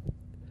I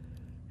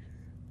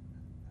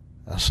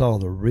saw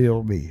the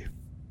real me.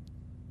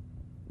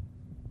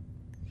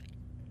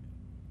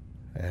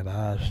 And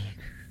I'd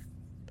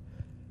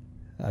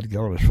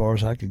gone as far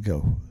as I could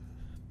go.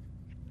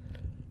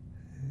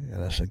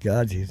 And I said,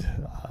 God,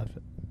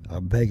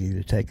 I'm begging you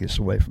to take this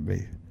away from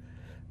me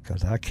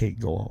because I can't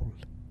go on.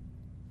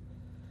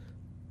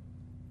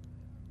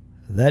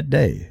 That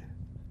day,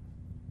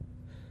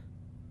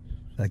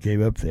 I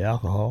gave up the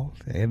alcohol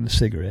and the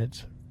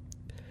cigarettes,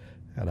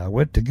 and I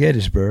went to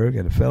Gettysburg,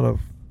 and a fellow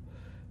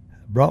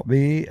brought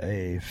me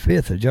a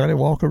fifth of Johnny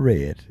Walker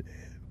Red.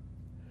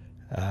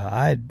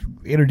 I had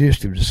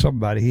introduced him to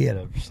somebody. He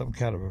had some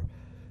kind of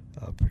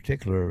a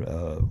particular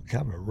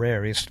kind of a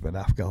rare instrument.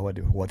 I forgot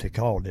what they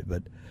called it,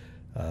 but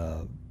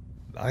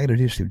I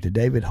introduced him to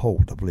David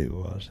Holt, I believe it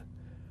was.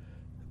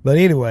 But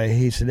anyway,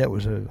 he said that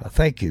was a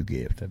thank you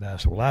gift. And I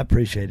said, well, I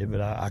appreciate it,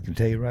 but I can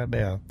tell you right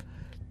now,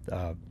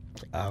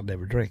 I'll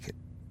never drink it.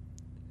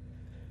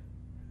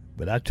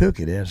 But I took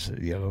it as,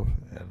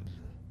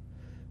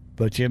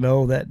 but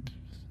that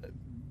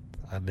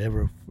I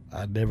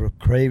never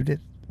craved it.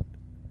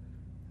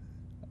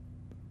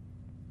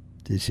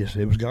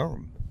 It was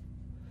gone.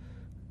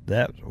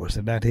 That was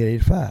in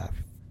 1985.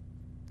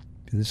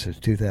 This is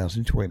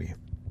 2020.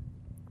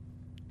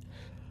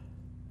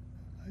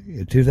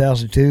 In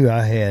 2002,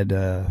 I had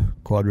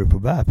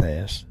quadruple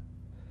bypass,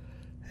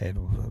 and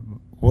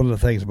one of the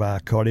things my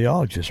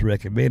cardiologist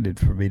recommended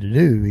for me to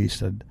do, he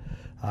said,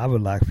 I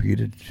would like for you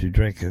to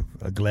drink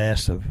a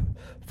glass of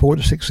 4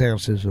 to 6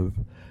 ounces of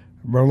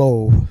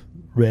Merlot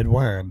red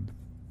wine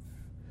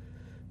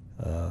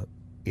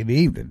in the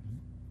evening.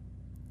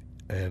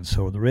 And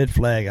so the red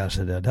flag, I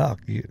said, now,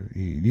 Doc,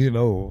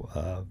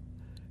 I'm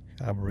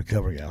a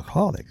recovering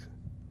alcoholic.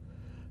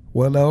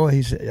 Well, no,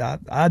 he said,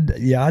 I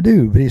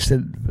do. But he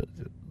said,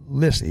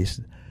 listen, he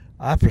said,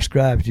 I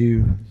prescribed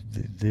you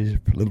these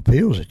little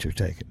pills that you're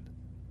taking.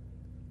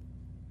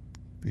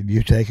 And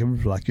you take them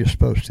like you're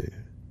supposed to.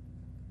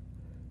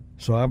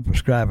 So I'm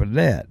prescribing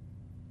that.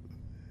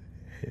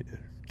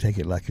 Take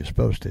it like you're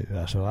supposed to.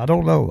 I said, I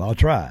don't know. I'll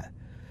try.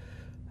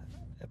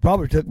 It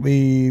probably took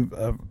me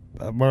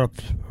a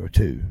month or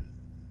two.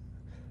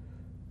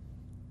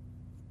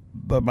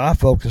 But my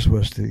focus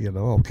was to,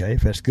 okay,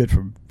 if that's good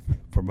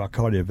for my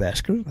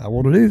cardiovascular, I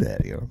want to do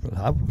that. But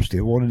I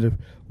still wanted to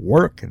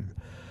work, and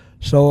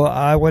so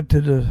I went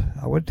to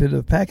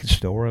the package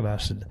store and I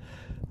said,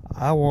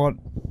 I want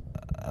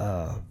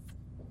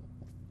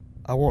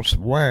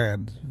some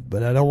wine,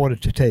 but I don't want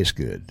it to taste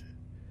good.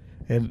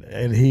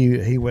 And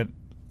he went,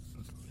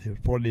 he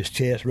pointed his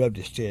chest, rubbed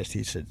his chest.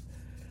 He said,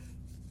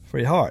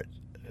 Freddie Hart,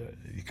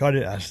 you caught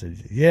it? I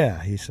said,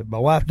 yeah. He said, my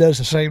wife does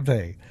the same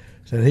thing.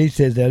 So he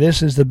said, now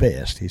this is the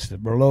best. He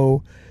said,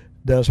 Merlot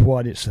does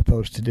what it's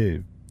supposed to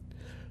do.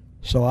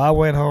 So I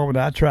went home and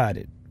I tried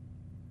it.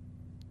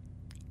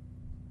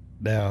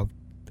 Now,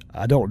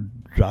 I don't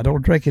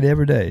drink it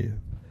every day,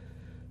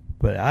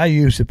 but I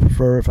usually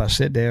prefer, if I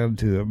sit down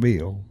to a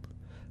meal,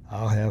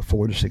 I'll have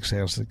 4 to 6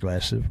 ounces of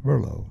glass of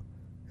Merlot.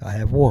 I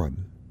have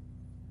one,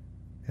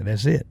 and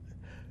that's it.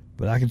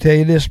 But I can tell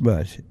you this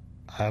much.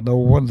 I know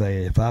one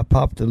thing. If I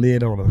popped the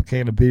lid on a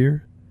can of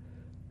beer,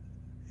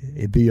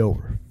 it'd be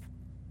over.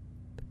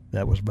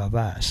 That was my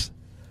vice.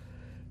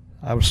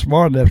 I was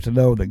smart enough to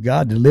know that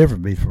God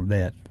delivered me from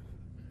that.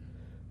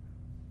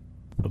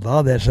 A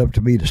lot of that's up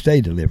to me to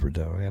stay delivered,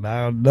 though. And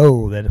I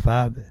know that if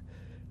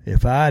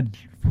I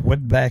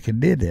went back and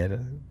did that,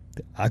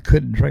 I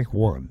couldn't drink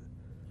one.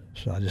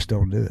 So I just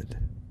don't do it.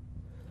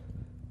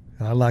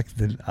 I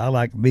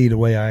like me the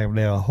way I am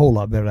now a whole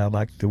lot better than I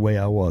liked the way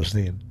I was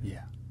then.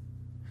 Yeah.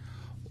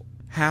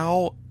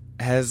 How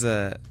has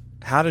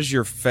how does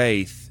your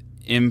faith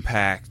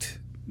impact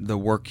the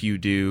work you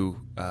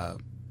do,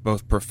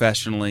 both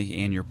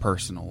professionally and your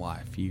personal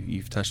life?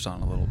 You've touched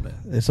on it a little bit.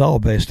 It's all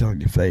based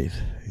on your faith.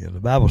 You know, the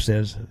Bible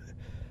says,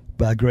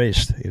 by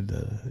grace, in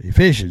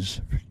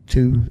Ephesians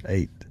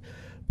 2:8,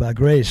 by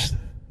grace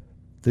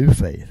through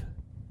faith,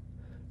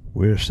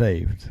 we're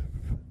saved,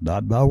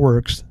 not by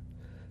works,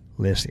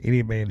 lest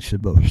any man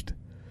should boast.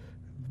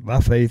 My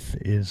faith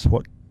is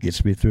what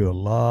gets me through a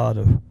lot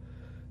of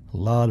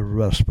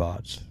rough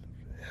spots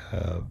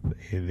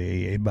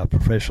in my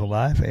professional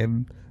life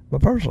and my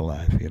personal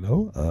life, you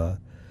know.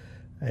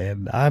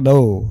 And I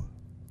know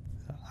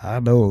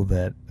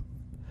that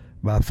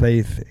my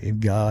faith in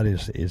God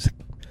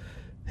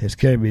has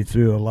carried me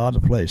through a lot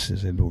of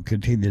places and will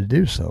continue to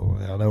do so.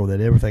 I know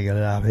that everything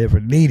that I've ever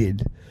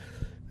needed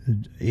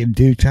in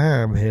due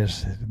time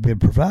has been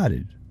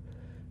provided,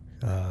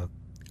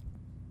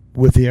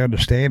 with the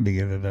understanding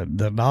and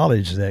the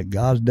knowledge that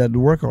God doesn't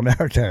work on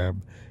our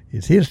time.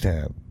 It's His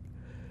time.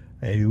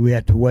 And we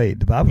have to wait.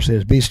 The Bible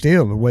says, be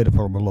still and wait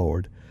upon the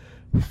Lord.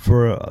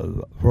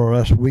 For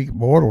us weak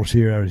mortals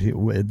here,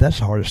 that's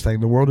the hardest thing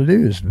in the world to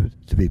do, is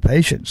to be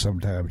patient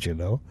sometimes, you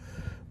know.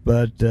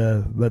 But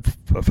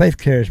faith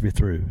carries me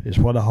through. It's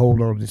what I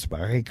hold on. It's my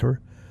anchor,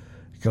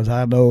 because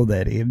I know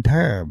that in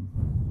time,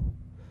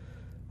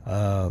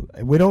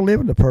 we don't live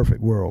in a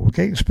perfect world. We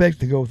can't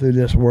expect to go through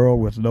this world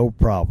with no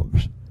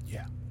problems.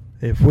 Yeah.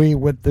 If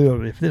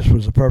this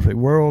was a perfect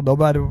world,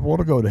 nobody would want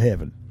to go to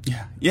heaven.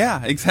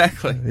 Yeah,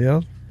 exactly.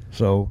 Yeah.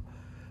 So,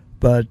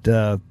 but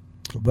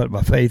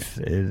my faith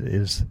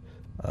is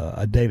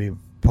a daily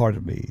part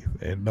of me,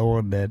 and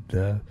knowing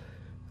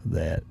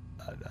that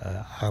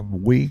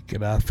I'm weak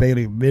and I'm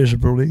failing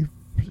miserably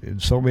in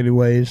so many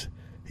ways,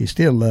 He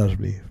still loves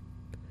me,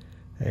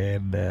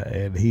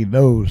 and He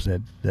knows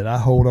that I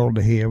hold on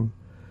to Him.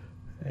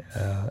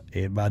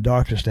 In my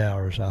darkest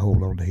hours, I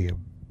hold on to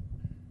Him.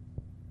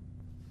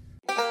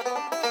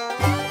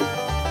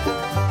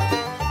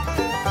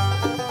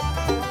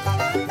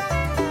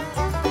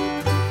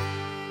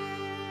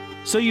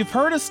 So you've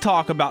heard us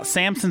talk about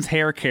Samson's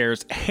Hair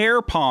Care's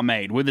hair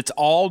pomade with its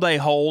all-day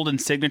hold and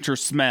signature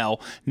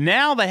smell.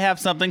 Now they have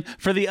something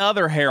for the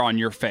other hair on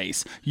your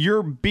face,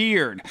 your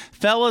beard.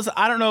 Fellas,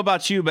 I don't know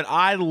about you, but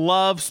I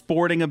love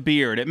sporting a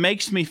beard. It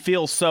makes me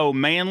feel so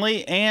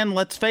manly, and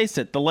let's face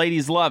it, the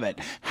ladies love it.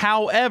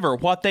 However,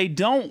 what they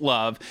don't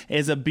love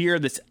is a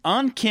beard that's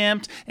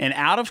unkempt and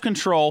out of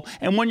control,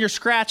 and when you're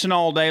scratching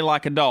all day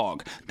like a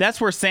dog. That's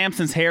where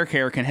Samson's Hair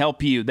Care can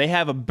help you. They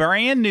have a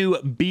brand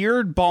new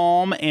beard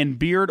balm and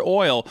beard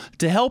oil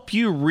to help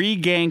you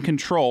regain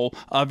control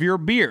of your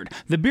beard.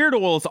 The beard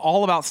oil is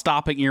all about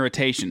stopping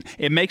irritation.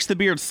 It makes the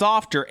beard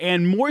softer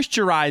and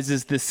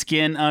moisturizes the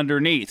skin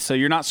underneath, so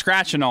you're not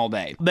scratching all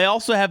day. They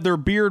also have their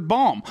beard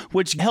balm,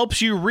 which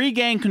helps you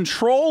regain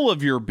control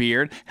of your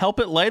beard, help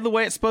it lay the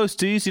way it's supposed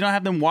to, so you don't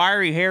have them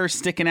wiry hairs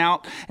sticking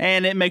out,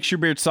 and it makes your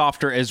beard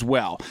softer as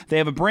well. They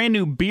have a brand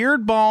new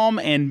beard balm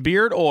and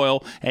beard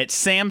oil at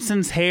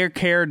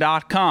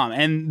samsonshaircare.com,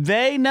 and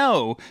they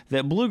know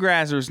that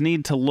bluegrassers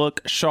need to look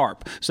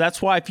sharp. So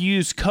that's why if you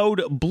use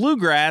code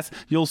Bluegrass,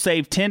 you'll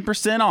save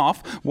 10%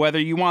 off, whether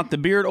you want the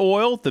beard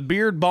oil, the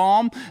beard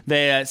balm,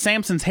 the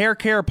Samson's Hair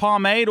Care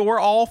pomade, or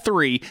all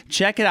three.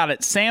 Check it out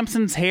at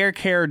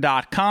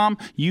samsonshaircare.com.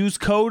 Use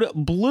code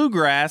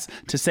Bluegrass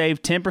to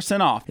save 10%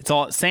 off. It's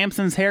all at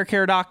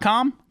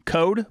samsonshaircare.com,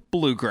 code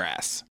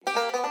Bluegrass.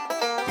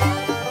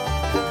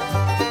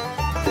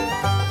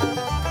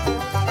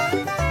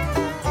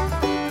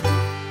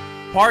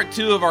 Part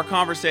 2 of our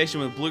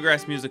conversation with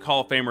Bluegrass Music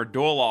Hall of Famer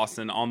Doyle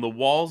Lawson on the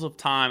Walls of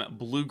Time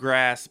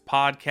Bluegrass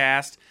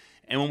podcast.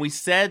 And when we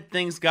said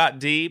things got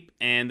deep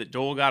and that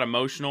Doyle got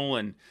emotional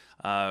and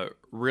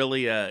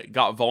really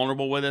got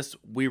vulnerable with us,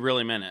 we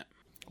really meant it.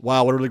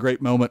 Wow, what a really great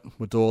moment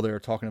with Doyle there,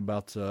 talking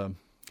about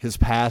his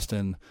past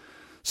and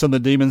some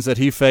of the demons that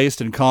he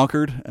faced and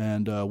conquered,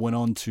 and went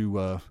on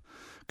to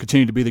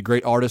continue to be the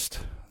great artist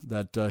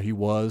that he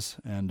was,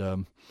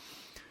 and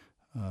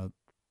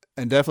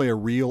definitely a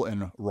real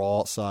and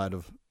raw side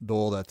of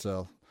Doyle that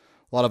a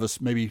lot of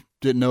us maybe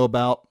didn't know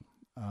about,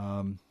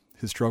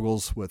 his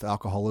struggles with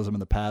alcoholism in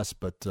the past.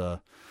 But I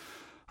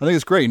think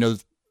it's great,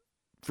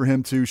 for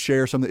him to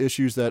share some of the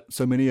issues that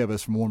so many of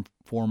us from one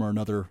form or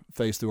another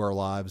face through our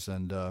lives,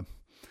 and to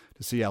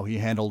see how he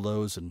handled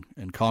those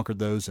and conquered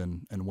those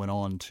and went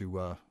on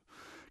to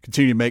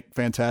continue to make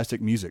fantastic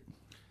music.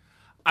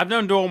 I've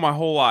known Doyle my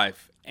whole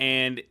life,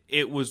 and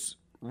it was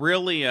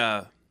really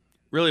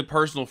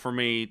personal for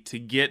me to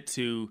get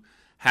to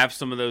have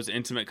some of those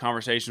intimate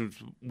conversations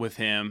with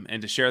him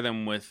and to share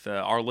them with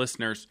our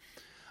listeners.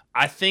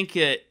 I think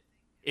it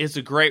is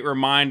a great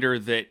reminder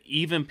that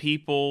even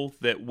people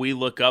that we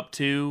look up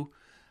to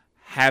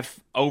have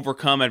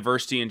overcome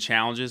adversity and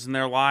challenges in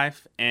their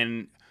life.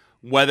 And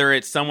whether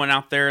it's someone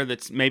out there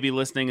that's maybe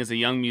listening as a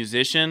young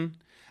musician,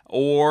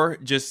 or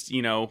just,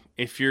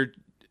 if you're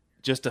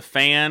just a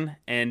fan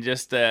and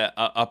just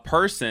a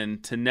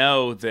person, to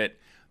know that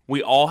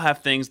we all have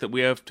things that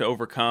we have to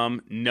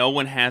overcome. No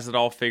one has it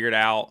all figured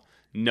out.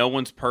 No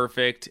one's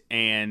perfect.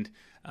 And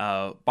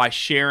by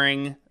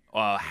sharing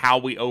how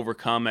we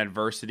overcome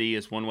adversity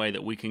is one way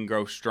that we can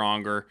grow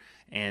stronger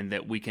and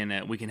that we can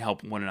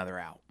help one another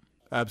out.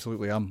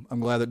 Absolutely. I'm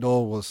glad that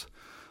Doyle was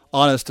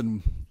honest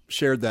and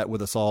shared that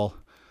with us all.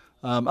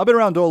 I've been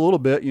around Doyle a little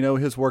bit,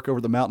 his work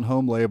over the Mountain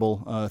Home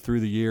label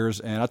through the years,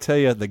 and I'll tell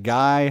you, the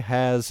guy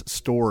has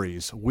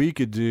stories. We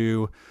could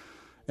do,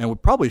 and we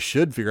probably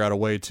should figure out a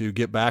way to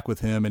get back with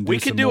him and do. We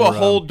could do more, a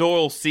whole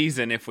Doyle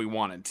season if we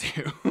wanted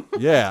to.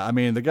 Yeah, I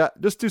mean, the guy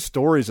just do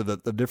stories of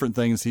the different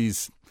things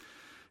he's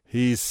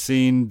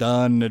seen,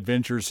 done,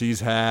 adventures he's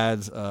had.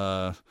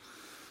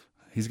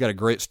 He's got a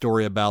great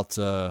story about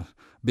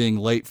being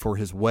late for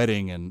his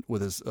wedding and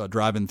with his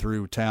driving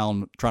through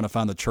town trying to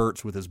find the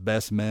church with his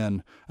best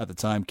men at the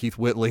time, Keith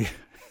Whitley.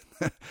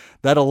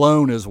 That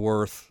alone is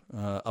worth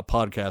a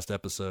podcast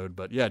episode.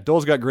 But yeah,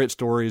 Doyle's got great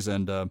stories,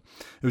 and it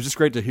was just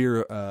great to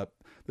hear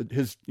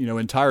his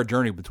entire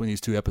journey between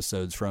these two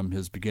episodes, from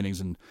his beginnings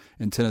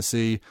in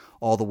Tennessee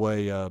all the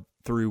way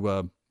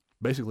through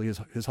basically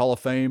his Hall of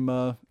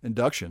Fame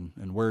induction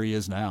and where he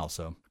is now.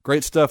 So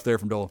great stuff there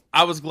from Doyle.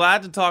 I was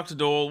glad to talk to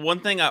Doyle.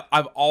 One thing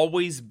I've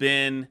always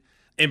been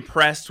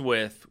impressed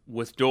with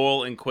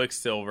Doyle and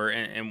Quicksilver,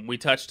 and we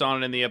touched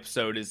on it in the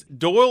episode, is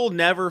Doyle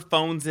never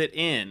phones it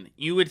in.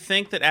 You would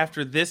think that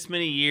after this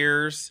many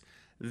years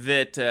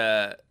that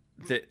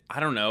I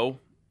don't know,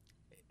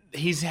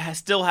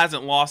 still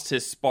hasn't lost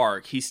his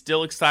spark. He's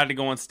still excited to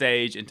go on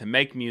stage and to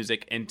make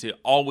music and to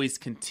always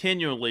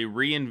continually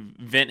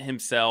reinvent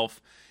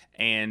himself.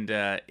 And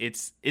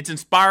it's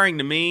inspiring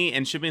to me,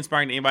 and should be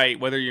inspiring to anybody,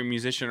 whether you're a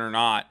musician or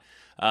not,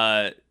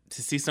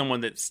 to see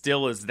someone that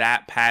still is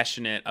that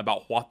passionate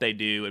about what they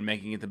do and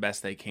making it the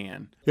best they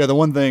can. Yeah, the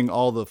one thing,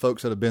 all the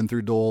folks that have been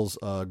through Doyle's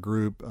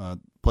group,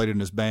 played in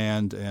his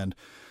band, and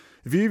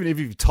if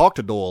you talk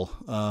to Doyle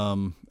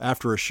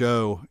after a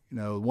show,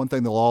 one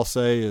thing they'll all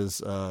say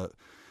is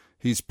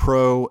he's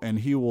pro, and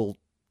he will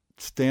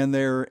stand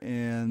there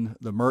in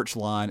the merch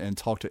line and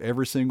talk to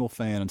every single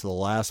fan until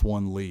the last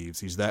one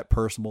leaves. He's that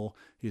personable,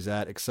 he's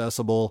that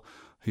accessible,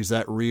 he's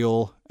that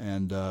real,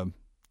 and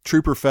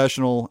true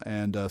professional.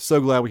 And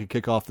so glad we could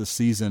kick off this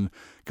season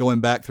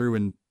going back through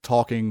and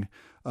talking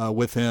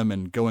with him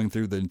and going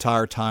through the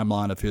entire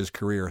timeline of his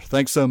career.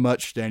 Thanks so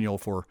much, Daniel,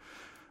 for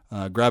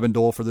grabbing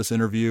Doyle for this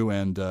interview,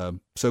 and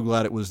so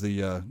glad it was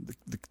the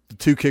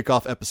two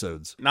kickoff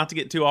episodes. Not to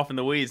get too off in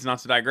the weeds, not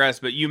to digress,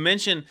 but you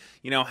mentioned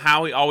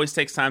how he always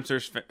takes time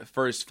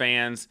for his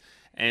fans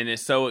and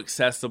is so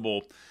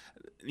accessible.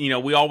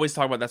 We always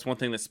talk about that's one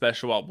thing that's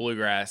special about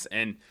bluegrass,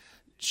 and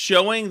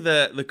showing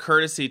the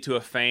courtesy to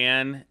a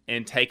fan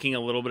and taking a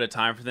little bit of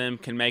time for them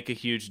can make a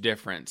huge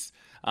difference.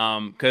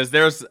 Because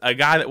there's a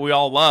guy that we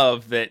all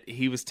love that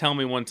he was telling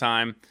me one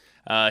time,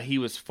 he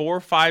was 4 or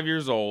 5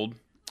 years old,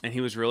 and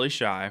he was really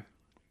shy.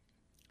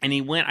 And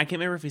he went, I can't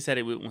remember if he said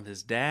he went with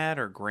his dad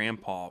or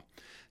grandpa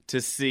to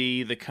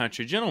see The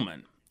Country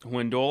Gentleman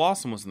when Doyle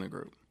Lawson was in the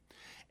group.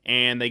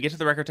 And they get to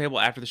the record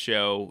table after the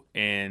show,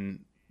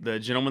 and the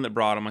gentleman that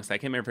brought him, I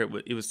can't remember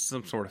if it was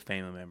some sort of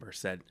family member,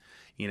 said,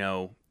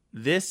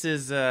 this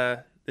is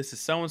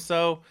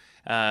so-and-so.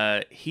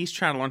 He's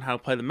trying to learn how to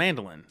play the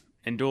mandolin.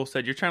 And Doyle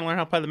said, "You're trying to learn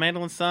how to play the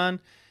mandolin, son?"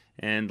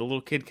 And the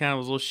little kid kind of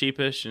was a little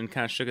sheepish and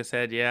kind of shook his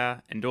head,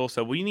 yeah. And Doyle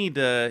said, "Well, you need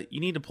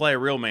to play a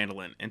real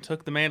mandolin." And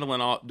took the mandolin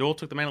off. Doyle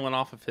took the mandolin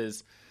off of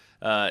his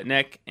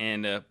neck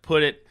and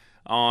put it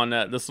on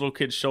this little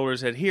kid's shoulder.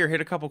 Said, "Here, hit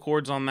a couple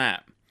chords on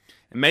that."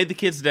 And made the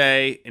kid's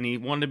day, and he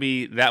wanted to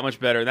be that much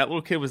better. That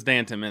little kid was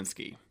Dan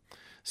Tyminski.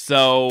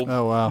 So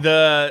oh, wow.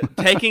 The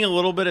taking a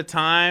little bit of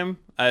time,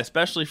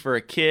 especially for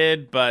a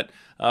kid, but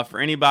for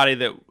anybody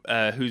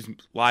that whose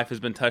life has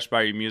been touched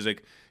by your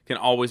music, can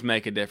always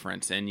make a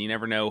difference, and you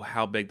never know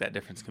how big that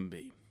difference can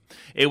be.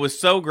 It was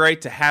so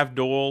great to have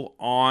Doyle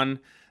on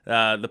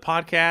the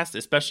podcast,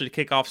 especially to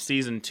kick off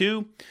season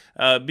 2.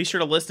 Be sure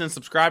to listen and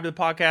subscribe to the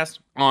podcast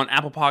on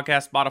Apple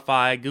Podcasts,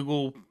 Spotify,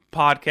 Google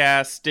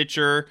Podcasts,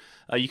 Stitcher.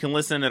 You can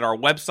listen at our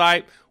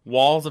website,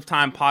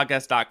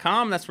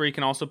 wallsoftimepodcast.com. That's where you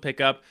can also pick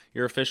up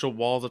your official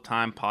Walls of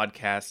Time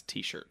podcast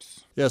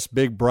t-shirts. Yes,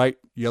 big, bright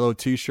yellow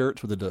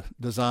t-shirts with a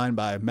design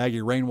by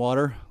Maggie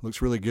Rainwater.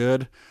 Looks really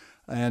good.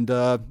 And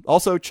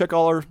also check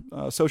all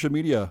our social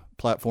media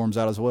platforms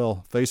out as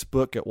well.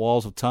 Facebook at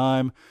Walls of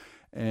Time,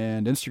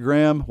 and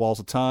Instagram, Walls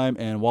of Time,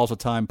 and Walls of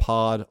Time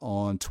Pod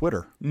on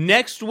Twitter.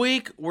 Next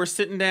week, we're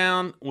sitting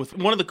down with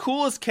one of the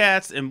coolest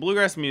cats in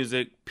bluegrass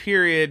music,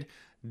 period,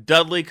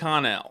 Dudley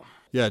Connell.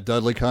 Yeah,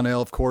 Dudley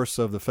Connell, of course,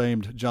 of the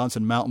famed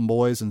Johnson Mountain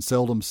Boys and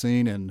Seldom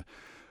Seen, and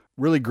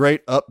really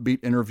great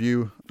upbeat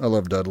interview. I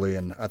love Dudley,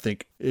 and I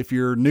think if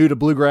you're new to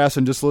bluegrass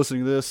and just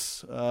listening to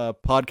this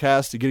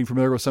podcast and getting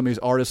familiar with some of these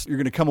artists, you're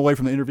going to come away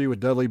from the interview with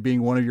Dudley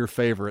being one of your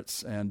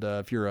favorites. And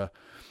if you're a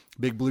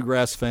big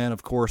bluegrass fan,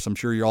 of course, I'm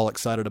sure you're all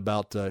excited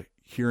about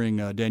hearing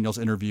Daniel's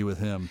interview with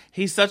him.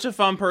 He's such a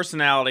fun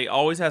personality,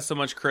 always has so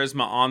much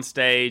charisma on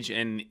stage,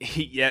 and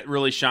he yet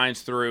really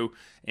shines through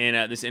in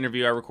this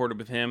interview I recorded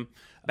with him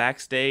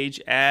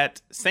backstage at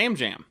Sam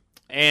Jam.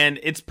 And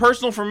it's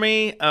personal for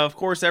me. Of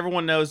course,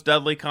 everyone knows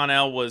Dudley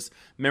Connell was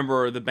a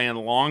member of the band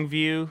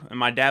Longview, and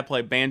my dad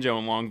played banjo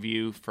in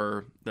Longview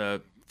for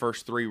the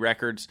first 3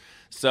 records.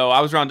 So I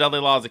was around Dudley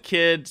a lot as a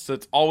kid, so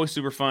it's always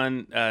super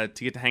fun to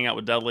get to hang out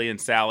with Dudley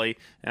and Sally.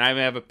 And I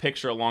even have a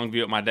picture of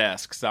Longview at my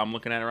desk, so I'm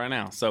looking at it right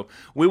now. So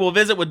we will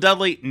visit with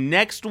Dudley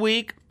next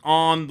week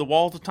on the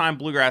Walls of Time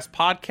Bluegrass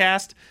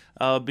podcast.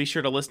 Be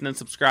sure to listen and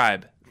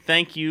subscribe.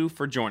 Thank you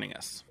for joining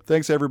us.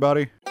 Thanks,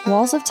 everybody.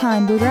 Walls of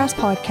Time Bluegrass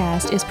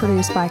Podcast is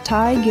produced by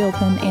Ty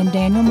Gilpin and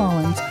Daniel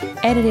Mullins,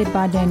 edited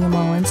by Daniel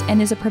Mullins,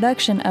 and is a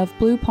production of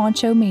Blue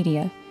Poncho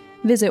Media.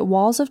 Visit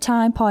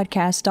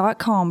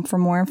wallsoftimepodcast.com for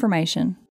more information.